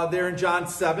there in John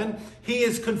 7. He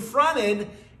is confronted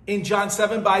in John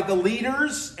 7 by the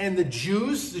leaders and the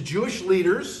Jews, the Jewish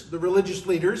leaders, the religious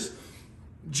leaders.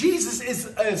 Jesus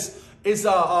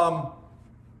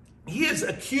he is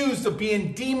accused of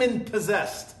being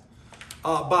demon-possessed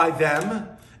by them.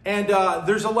 And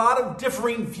there's a lot of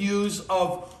differing views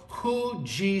of who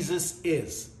Jesus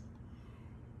is.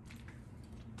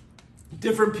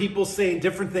 Different people saying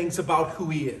different things about who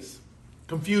he is.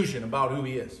 Confusion about who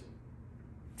he is.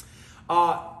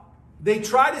 They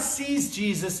try to seize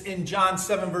Jesus in John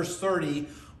 7 verse 30,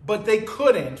 but they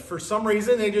couldn't. For some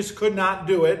reason, they just could not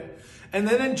do it. And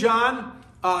then in John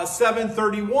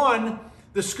 7:31,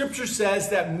 the scripture says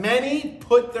that many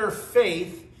put their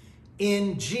faith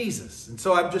in Jesus. And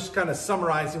so I'm just kind of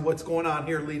summarizing what's going on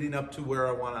here leading up to where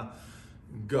I want to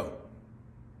go.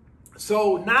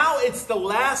 So now it's the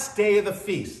last day of the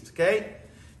feast, okay?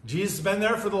 Jesus has been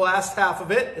there for the last half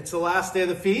of it. It's the last day of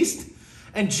the feast.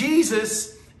 And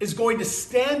Jesus is going to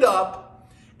stand up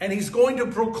and he's going to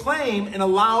proclaim in a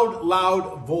loud,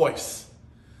 loud voice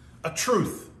a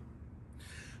truth.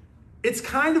 It's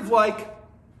kind of like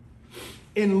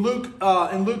in Luke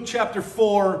chapter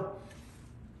 4,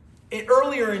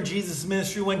 earlier in Jesus'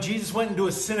 ministry, when Jesus went into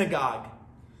a synagogue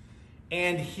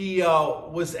and he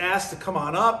was asked to come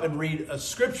on up and read a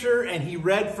scripture, and he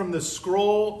read from the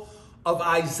scroll of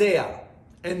Isaiah.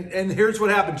 And here's what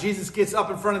happened. Jesus gets up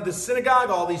in front of this synagogue,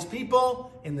 all these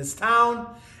people in this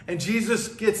town, and Jesus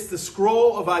gets the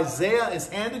scroll of Isaiah is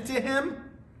handed to him,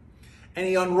 and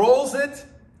he unrolls it,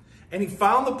 and he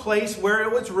found the place where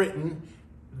it was written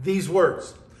these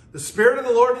words: "The Spirit of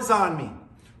the Lord is on me,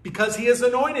 because he has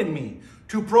anointed me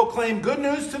to proclaim good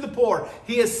news to the poor.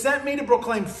 He has sent me to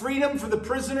proclaim freedom for the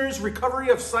prisoners, recovery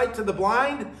of sight to the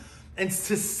blind, and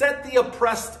to set the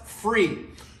oppressed free,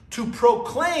 to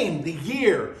proclaim the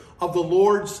year of the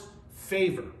Lord's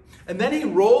favor." And then he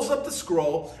rolls up the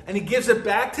scroll and he gives it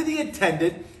back to the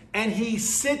attendant and he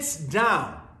sits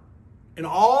down. And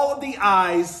all of the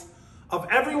eyes of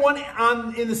everyone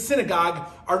in the synagogue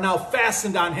are now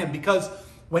fastened on him, because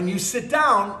when you sit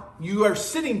down, you are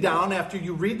sitting down after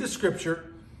you read the scripture.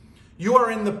 You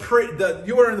are in the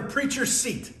preacher's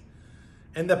seat.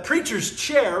 And the preacher's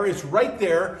chair is right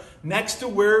there next to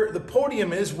where the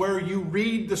podium is, where you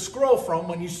read the scroll from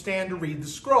when you stand to read the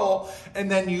scroll,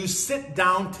 and then you sit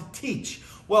down to teach.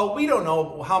 Well, we don't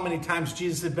know how many times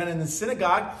Jesus had been in the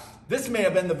synagogue. This may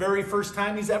have been the very first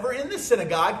time he's ever in the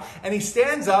synagogue, and he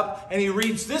stands up and he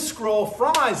reads this scroll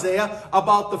from Isaiah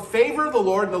about the favor of the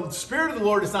Lord, and the Spirit of the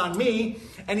Lord is on me,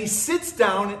 and he sits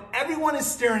down and everyone is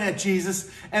staring at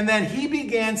Jesus, and then he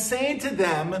began saying to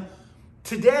them,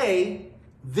 "Today,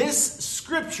 this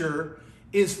scripture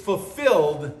is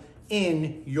fulfilled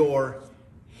in your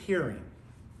hearing."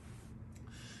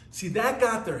 See, that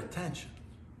got their attention.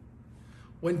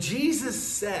 When Jesus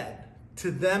said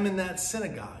to them in that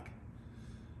synagogue,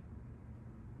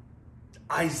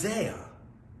 "Isaiah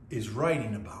is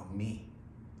writing about me,"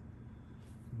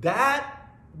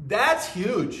 that's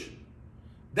huge.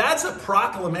 That's a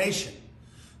proclamation.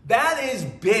 That is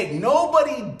big.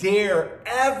 Nobody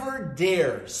ever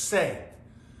dare say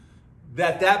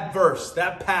that verse,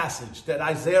 that passage that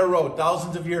Isaiah wrote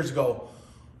thousands of years ago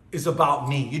is about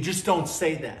me. You just don't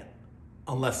say that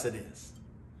unless it is.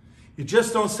 You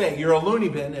just don't say it. You're a loony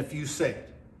bin if you say it.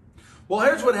 Well,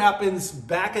 here's what happens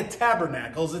back at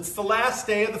Tabernacles. It's the last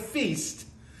day of the feast.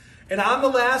 And on the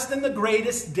last and the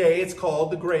greatest day, it's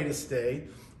called the greatest day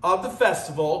of the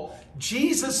festival,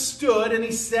 Jesus stood and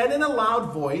he said in a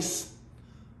loud voice,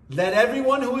 "Let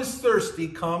everyone who is thirsty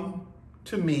come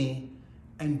to me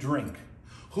and drink.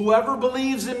 Whoever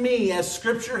believes in me, as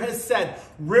scripture has said,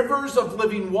 rivers of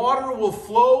living water will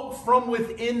flow from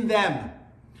within them."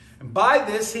 And by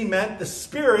this he meant the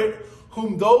Spirit,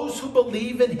 whom those who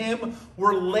believe in him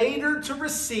were later to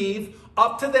receive.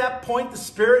 Up to that point, the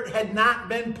Spirit had not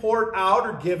been poured out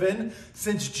or given,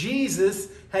 since Jesus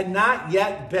had not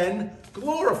yet been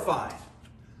glorified.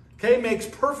 Okay, makes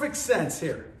perfect sense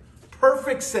here.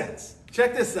 Perfect sense.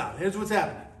 Check this out. Here's what's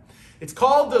happening. It's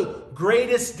called the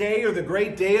greatest day, or the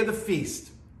great day of the feast.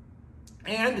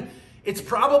 And it's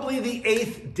probably the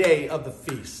 8th day of the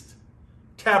feast.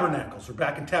 Tabernacles. We're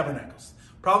back in Tabernacles.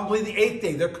 Probably the 8th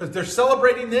day. They're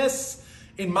celebrating this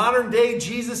in modern day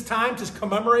Jesus time to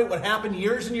commemorate what happened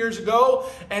years and years ago.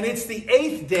 And it's the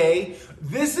 8th day.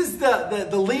 This is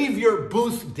the leave your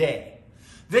booth day.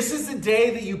 This is the day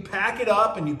that you pack it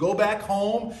up and you go back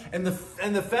home, and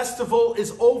the festival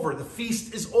is over. The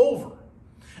feast is over.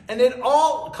 And it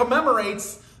all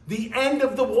commemorates the end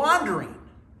of the wandering.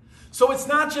 So it's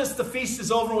not just the feast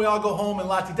is over and we all go home and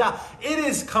la-ti-da. It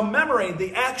is commemorating,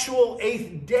 the actual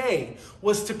 8th day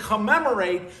was to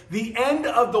commemorate the end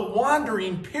of the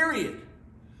wandering period.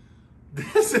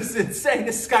 This is insane.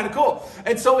 This is kind of cool.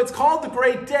 And so it's called the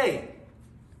Great Day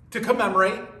to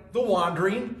commemorate the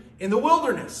wandering in the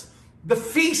wilderness. The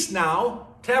feast now,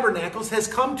 Tabernacles, has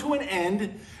come to an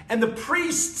end. And the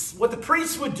priests, what the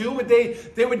priests would do,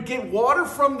 they would get water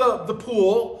from the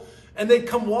pool, and they'd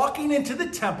come walking into the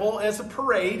temple as a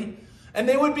parade, and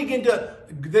they'd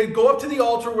go up to the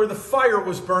altar where the fire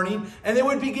was burning, and they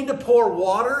would begin to pour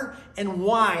water and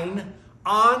wine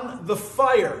on the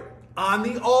fire, on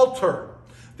the altar.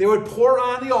 They would pour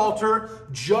on the altar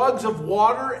jugs of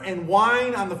water and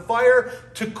wine on the fire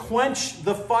to quench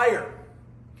the fire,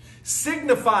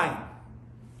 signifying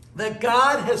that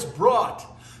God has brought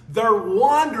their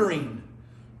wandering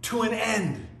to an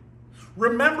end.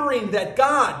 Remembering that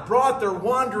God brought their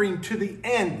wandering to the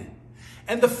end.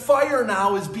 And the fire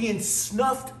now is being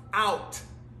snuffed out.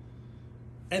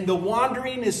 and the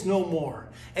wandering is no more.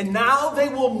 And now they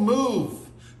will move.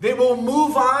 They will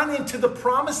move on into the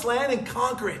promised land and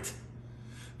conquer it.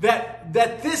 That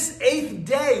this 8th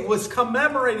day was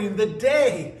commemorating the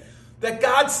day that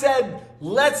God said,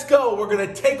 let's go. We're going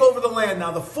to take over the land. Now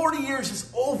the 40 years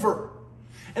is over.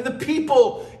 And the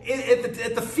people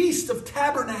at the Feast of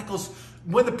Tabernacles,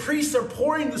 when the priests are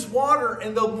pouring this water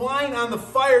and the wine on the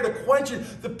fire to quench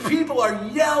it, the people are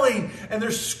yelling and they're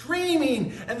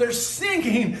screaming and they're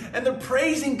singing and they're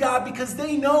praising God because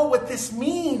they know what this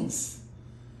means.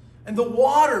 And the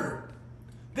water,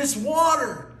 this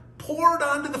water poured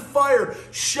onto the fire,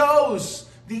 shows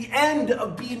the end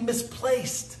of being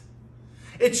misplaced.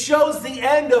 It shows the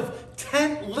end of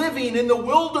tent living in the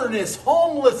wilderness,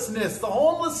 homelessness, the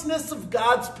homelessness of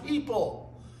God's people.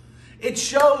 It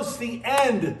shows the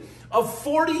end of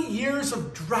 40 years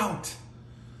of drought,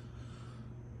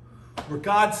 where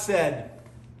God said,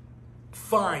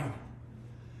 fine,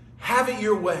 have it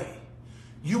your way.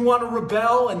 You want to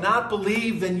rebel and not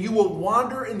believe, then you will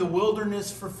wander in the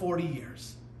wilderness for 40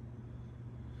 years.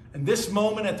 And this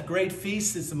moment at the great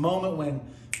feast is the moment when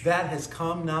that has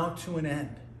come now to an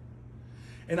end.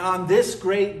 And on this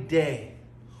great day,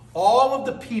 all of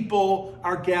the people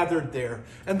are gathered there,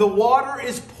 and the water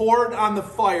is poured on the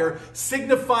fire,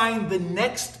 signifying the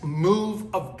next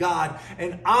move of God.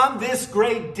 And on this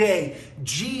great day,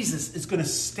 Jesus is going to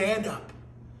stand up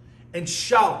and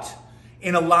shout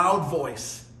in a loud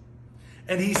voice.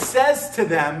 And he says to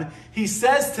them,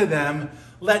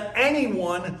 let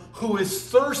anyone who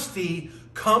is thirsty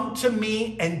come to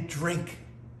me and drink.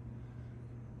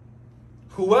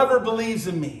 Whoever believes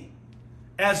in me,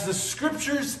 as the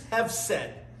scriptures have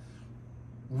said,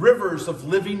 rivers of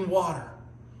living water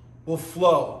will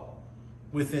flow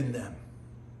within them.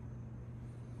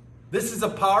 This is a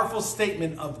powerful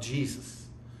statement of Jesus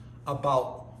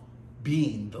about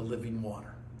being the living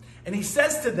water. And he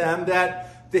says to them that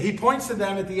he points to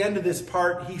them at the end of this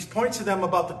part, he points to them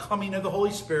about the coming of the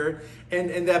Holy Spirit,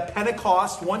 and that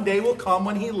Pentecost one day will come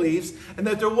when he leaves, and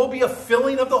that there will be a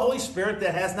filling of the Holy Spirit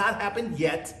that has not happened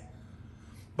yet.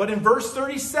 But in verse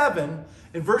 37,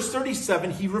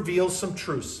 he reveals some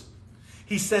truths.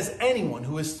 He says, anyone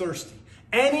who is thirsty,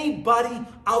 anybody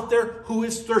out there who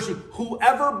is thirsty,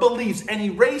 whoever believes, any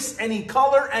race, any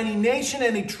color, any nation,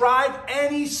 any tribe,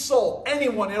 any soul,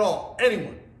 anyone at all,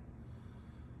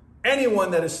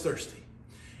 anyone that is thirsty.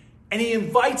 And he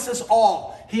invites us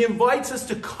all. He invites us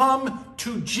to come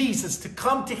to Jesus, to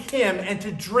come to him and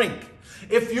to drink.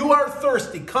 If you are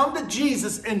thirsty, come to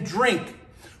Jesus and drink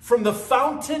from the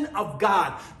fountain of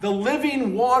God. The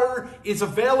living water is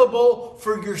available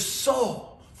for your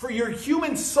soul, for your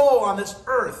human soul on this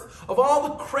earth, of all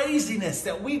the craziness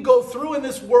that we go through in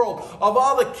this world, of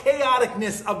all the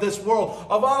chaoticness of this world,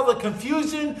 of all the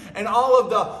confusion and all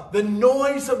of the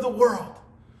noise of the world.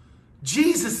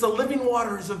 Jesus, the living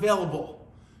water, is available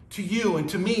to you and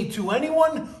to me, to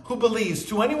anyone who believes,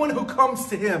 to anyone who comes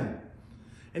to him.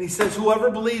 And he says,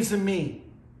 whoever believes in me,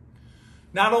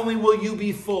 not only will you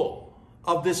be full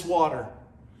of this water,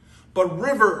 but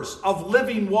rivers of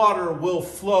living water will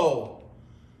flow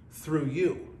through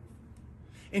you.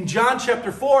 In John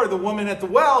chapter 4, the woman at the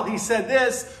well, he said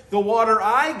this, the water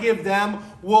I give them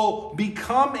will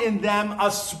become in them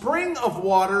a spring of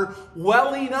water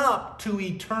welling up to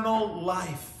eternal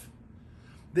life.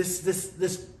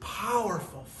 This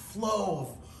powerful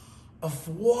flow of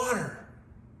water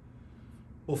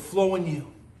will flow in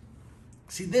you.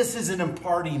 See, this is an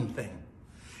imparting thing.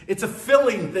 It's a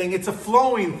filling thing. It's a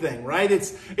flowing thing, right?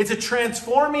 It's a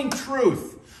transforming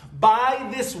truth. By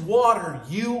this water,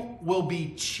 you will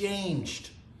be changed.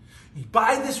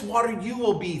 By this water, you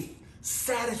will be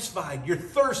satisfied. Your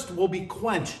thirst will be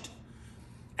quenched.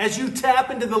 As you tap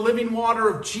into the living water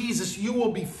of Jesus, you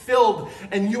will be filled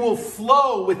and you will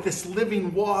flow with this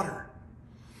living water.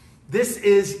 This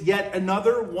is yet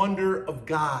another wonder of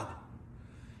God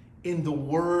in the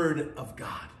Word of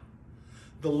God.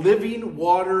 The living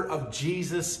water of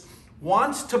Jesus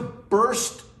wants to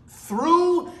burst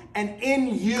through and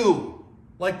in you.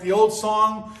 Like the old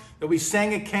song that we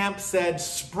sang at camp said,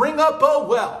 spring up, oh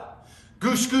well.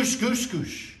 Goosh, goosh, goosh,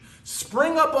 goosh.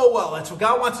 Spring up, oh well. That's what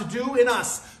God wants to do in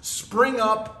us. Spring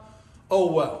up,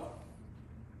 oh well.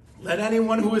 Let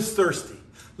anyone who is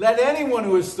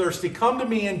thirsty come to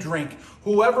me and drink.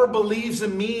 Whoever believes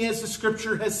in me, as the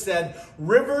scripture has said,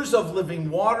 rivers of living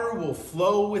water will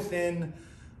flow within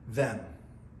them.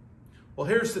 Well,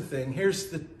 here's the thing. Here's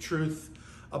the truth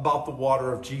about the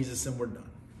water of Jesus, and we're done.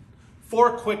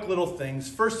 4 quick little things.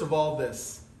 First of all,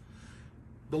 this.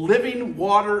 The living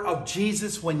water of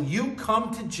Jesus, when you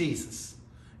come to Jesus,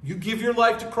 You give your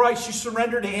life to Christ, you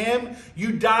surrender to Him,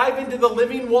 you dive into the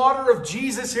living water of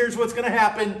Jesus, here's what's going to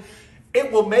happen.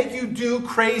 It will make you do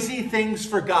crazy things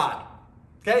for God.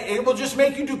 Okay? It will just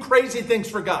make you do crazy things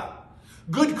for God.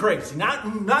 Good crazy,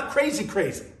 not crazy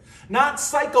crazy. Not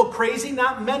psycho crazy,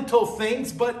 not mental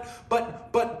things, but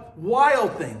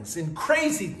wild things and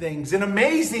crazy things and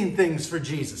amazing things for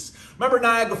Jesus. Remember,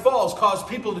 Niagara Falls caused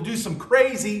people to do some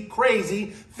crazy, crazy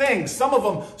things. Some of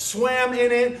them swam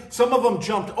in it. Some of them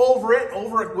jumped over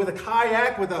it with a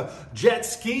kayak, with a jet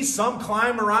ski. Some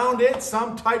climb around it.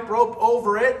 Some tightrope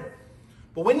over it.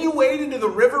 But when you wade into the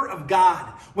river of God,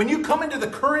 when you come into the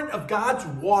current of God's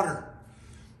water,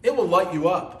 it will light you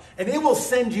up and it will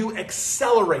send you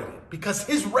accelerating because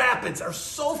His rapids are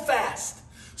so fast.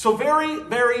 So very,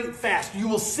 very fast. You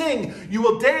will sing, you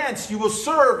will dance, you will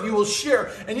serve, you will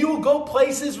share, and you will go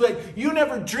places that you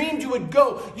never dreamed you would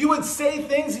go. You would say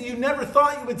things that you never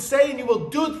thought you would say, and you will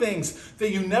do things that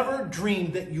you never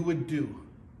dreamed that you would do.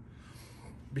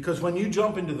 Because when you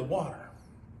jump into the water,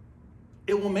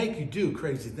 it will make you do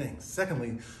crazy things.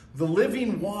 Secondly, the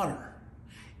living water,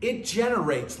 it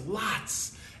generates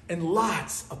lots and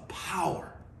lots of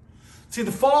power. See,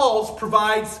 the falls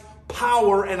provides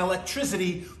power and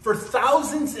electricity for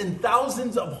thousands and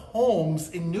thousands of homes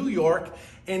in New York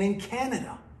and in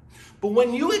Canada. But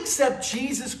when you accept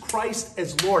Jesus Christ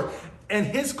as Lord and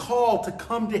His call to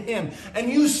come to Him, and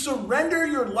you surrender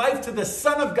your life to the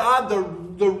Son of God,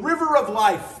 the river of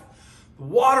life, the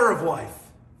water of life,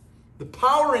 the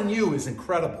power in you is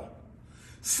incredible.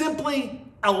 Simply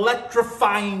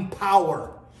electrifying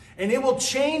power. And it will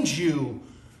change you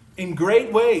in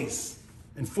great ways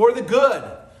and for the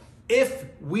good if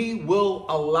we will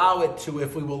allow it to,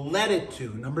 if we will let it to.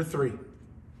 Number 3,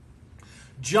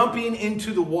 jumping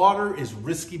into the water is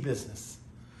risky business.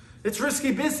 It's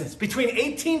risky business. Between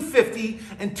 1850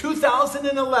 and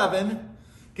 2011,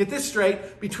 get this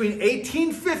straight, between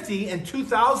 1850 and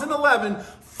 2011,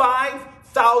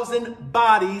 5,000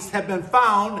 bodies have been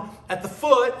found at the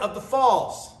foot of the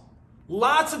falls.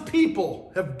 Lots of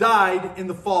people have died in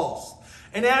the falls.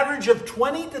 An average of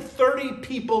 20 to 30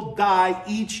 people die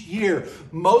each year.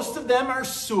 Most of them are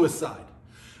suicide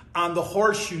on the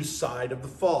Horseshoe side of the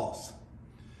falls,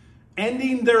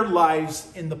 ending their lives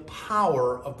in the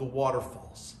power of the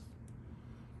waterfalls.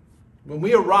 When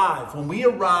we arrive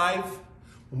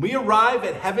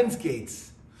at heaven's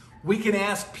gates, we can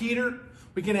ask Peter,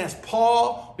 we can ask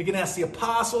Paul, we can ask the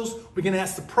apostles, we can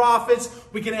ask the prophets,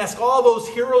 we can ask all those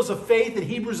heroes of faith in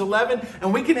Hebrews 11,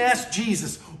 and we can ask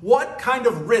Jesus, what kind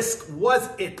of risk was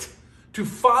it to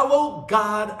follow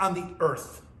God on the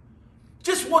earth?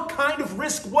 Just what kind of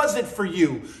risk was it for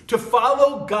you to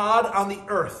follow God on the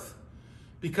earth?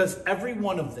 Because every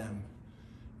one of them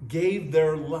gave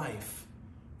their life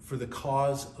for the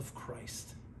cause of Christ.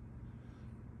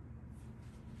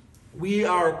 We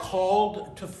are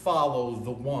called to follow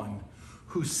the one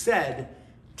who said,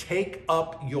 take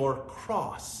up your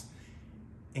cross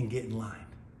and get in line.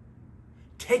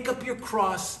 Take up your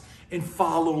cross and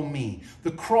follow me.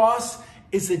 The cross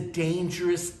is a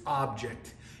dangerous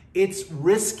object. It's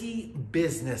risky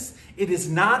business. It is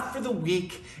not for the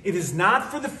weak. It is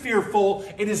not for the fearful.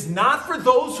 It is not for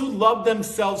those who love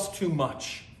themselves too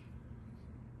much.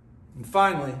 And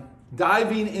finally,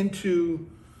 diving into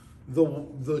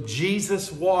the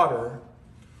Jesus water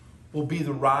will be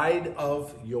the ride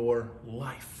of your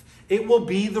life. It will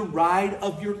be the ride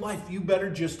of your life. You better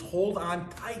just hold on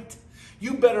tight.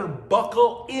 You better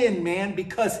buckle in, man,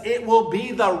 because it will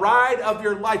be the ride of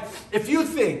your life. If you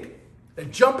think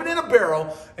that jumping in a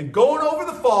barrel and going over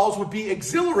the falls would be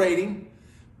exhilarating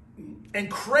and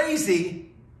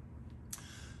crazy,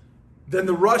 then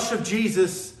the rush of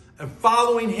Jesus and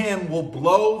following Him will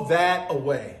blow that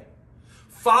away.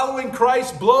 Following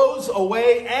Christ blows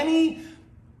away any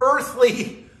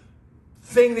earthly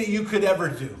thing that you could ever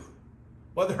do.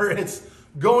 Whether it's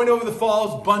going over the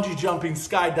falls, bungee jumping,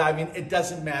 skydiving, it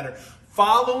doesn't matter.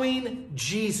 Following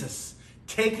Jesus,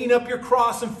 taking up your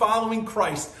cross and following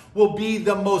Christ will be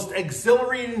the most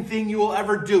exhilarating thing you will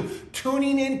ever do.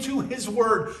 Tuning into His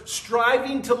Word,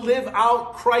 striving to live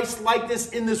out Christ-likeness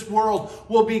in this world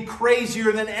will be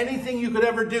crazier than anything you could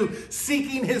ever do.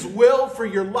 Seeking His will for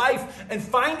your life and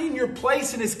finding your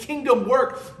place in His kingdom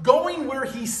work, going where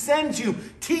He sends you,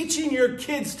 teaching your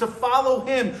kids to follow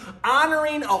Him,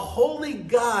 honoring a holy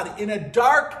God in a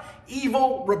dark,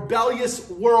 evil, rebellious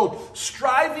world,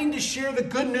 striving to share the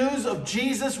good news of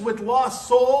Jesus with lost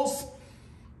souls.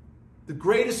 The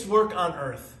greatest work on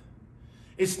earth.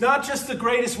 It's not just the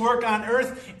greatest work on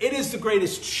earth, it is the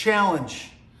greatest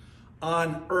challenge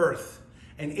on earth.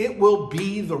 And it will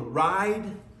be the ride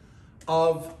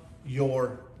of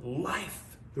your life.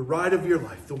 the ride of your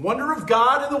life. The wonder of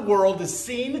God in the world is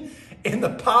seen in the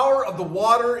power of the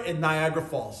water in Niagara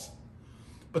Falls.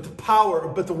 But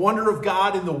the wonder of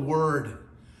God in the Word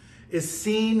is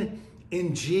seen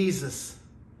in Jesus,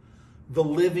 the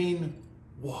living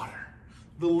water.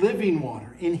 The living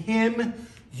water. In Him,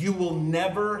 you will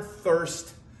never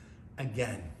thirst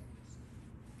again.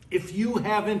 If you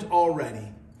haven't already,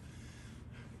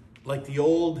 like the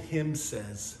old hymn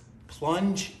says,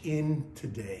 plunge in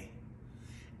today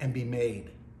and be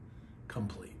made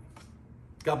complete.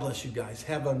 God bless you guys.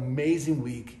 Have an amazing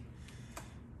week.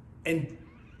 And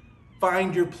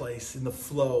find your place in the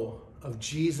flow of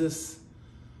Jesus,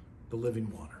 the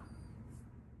living water.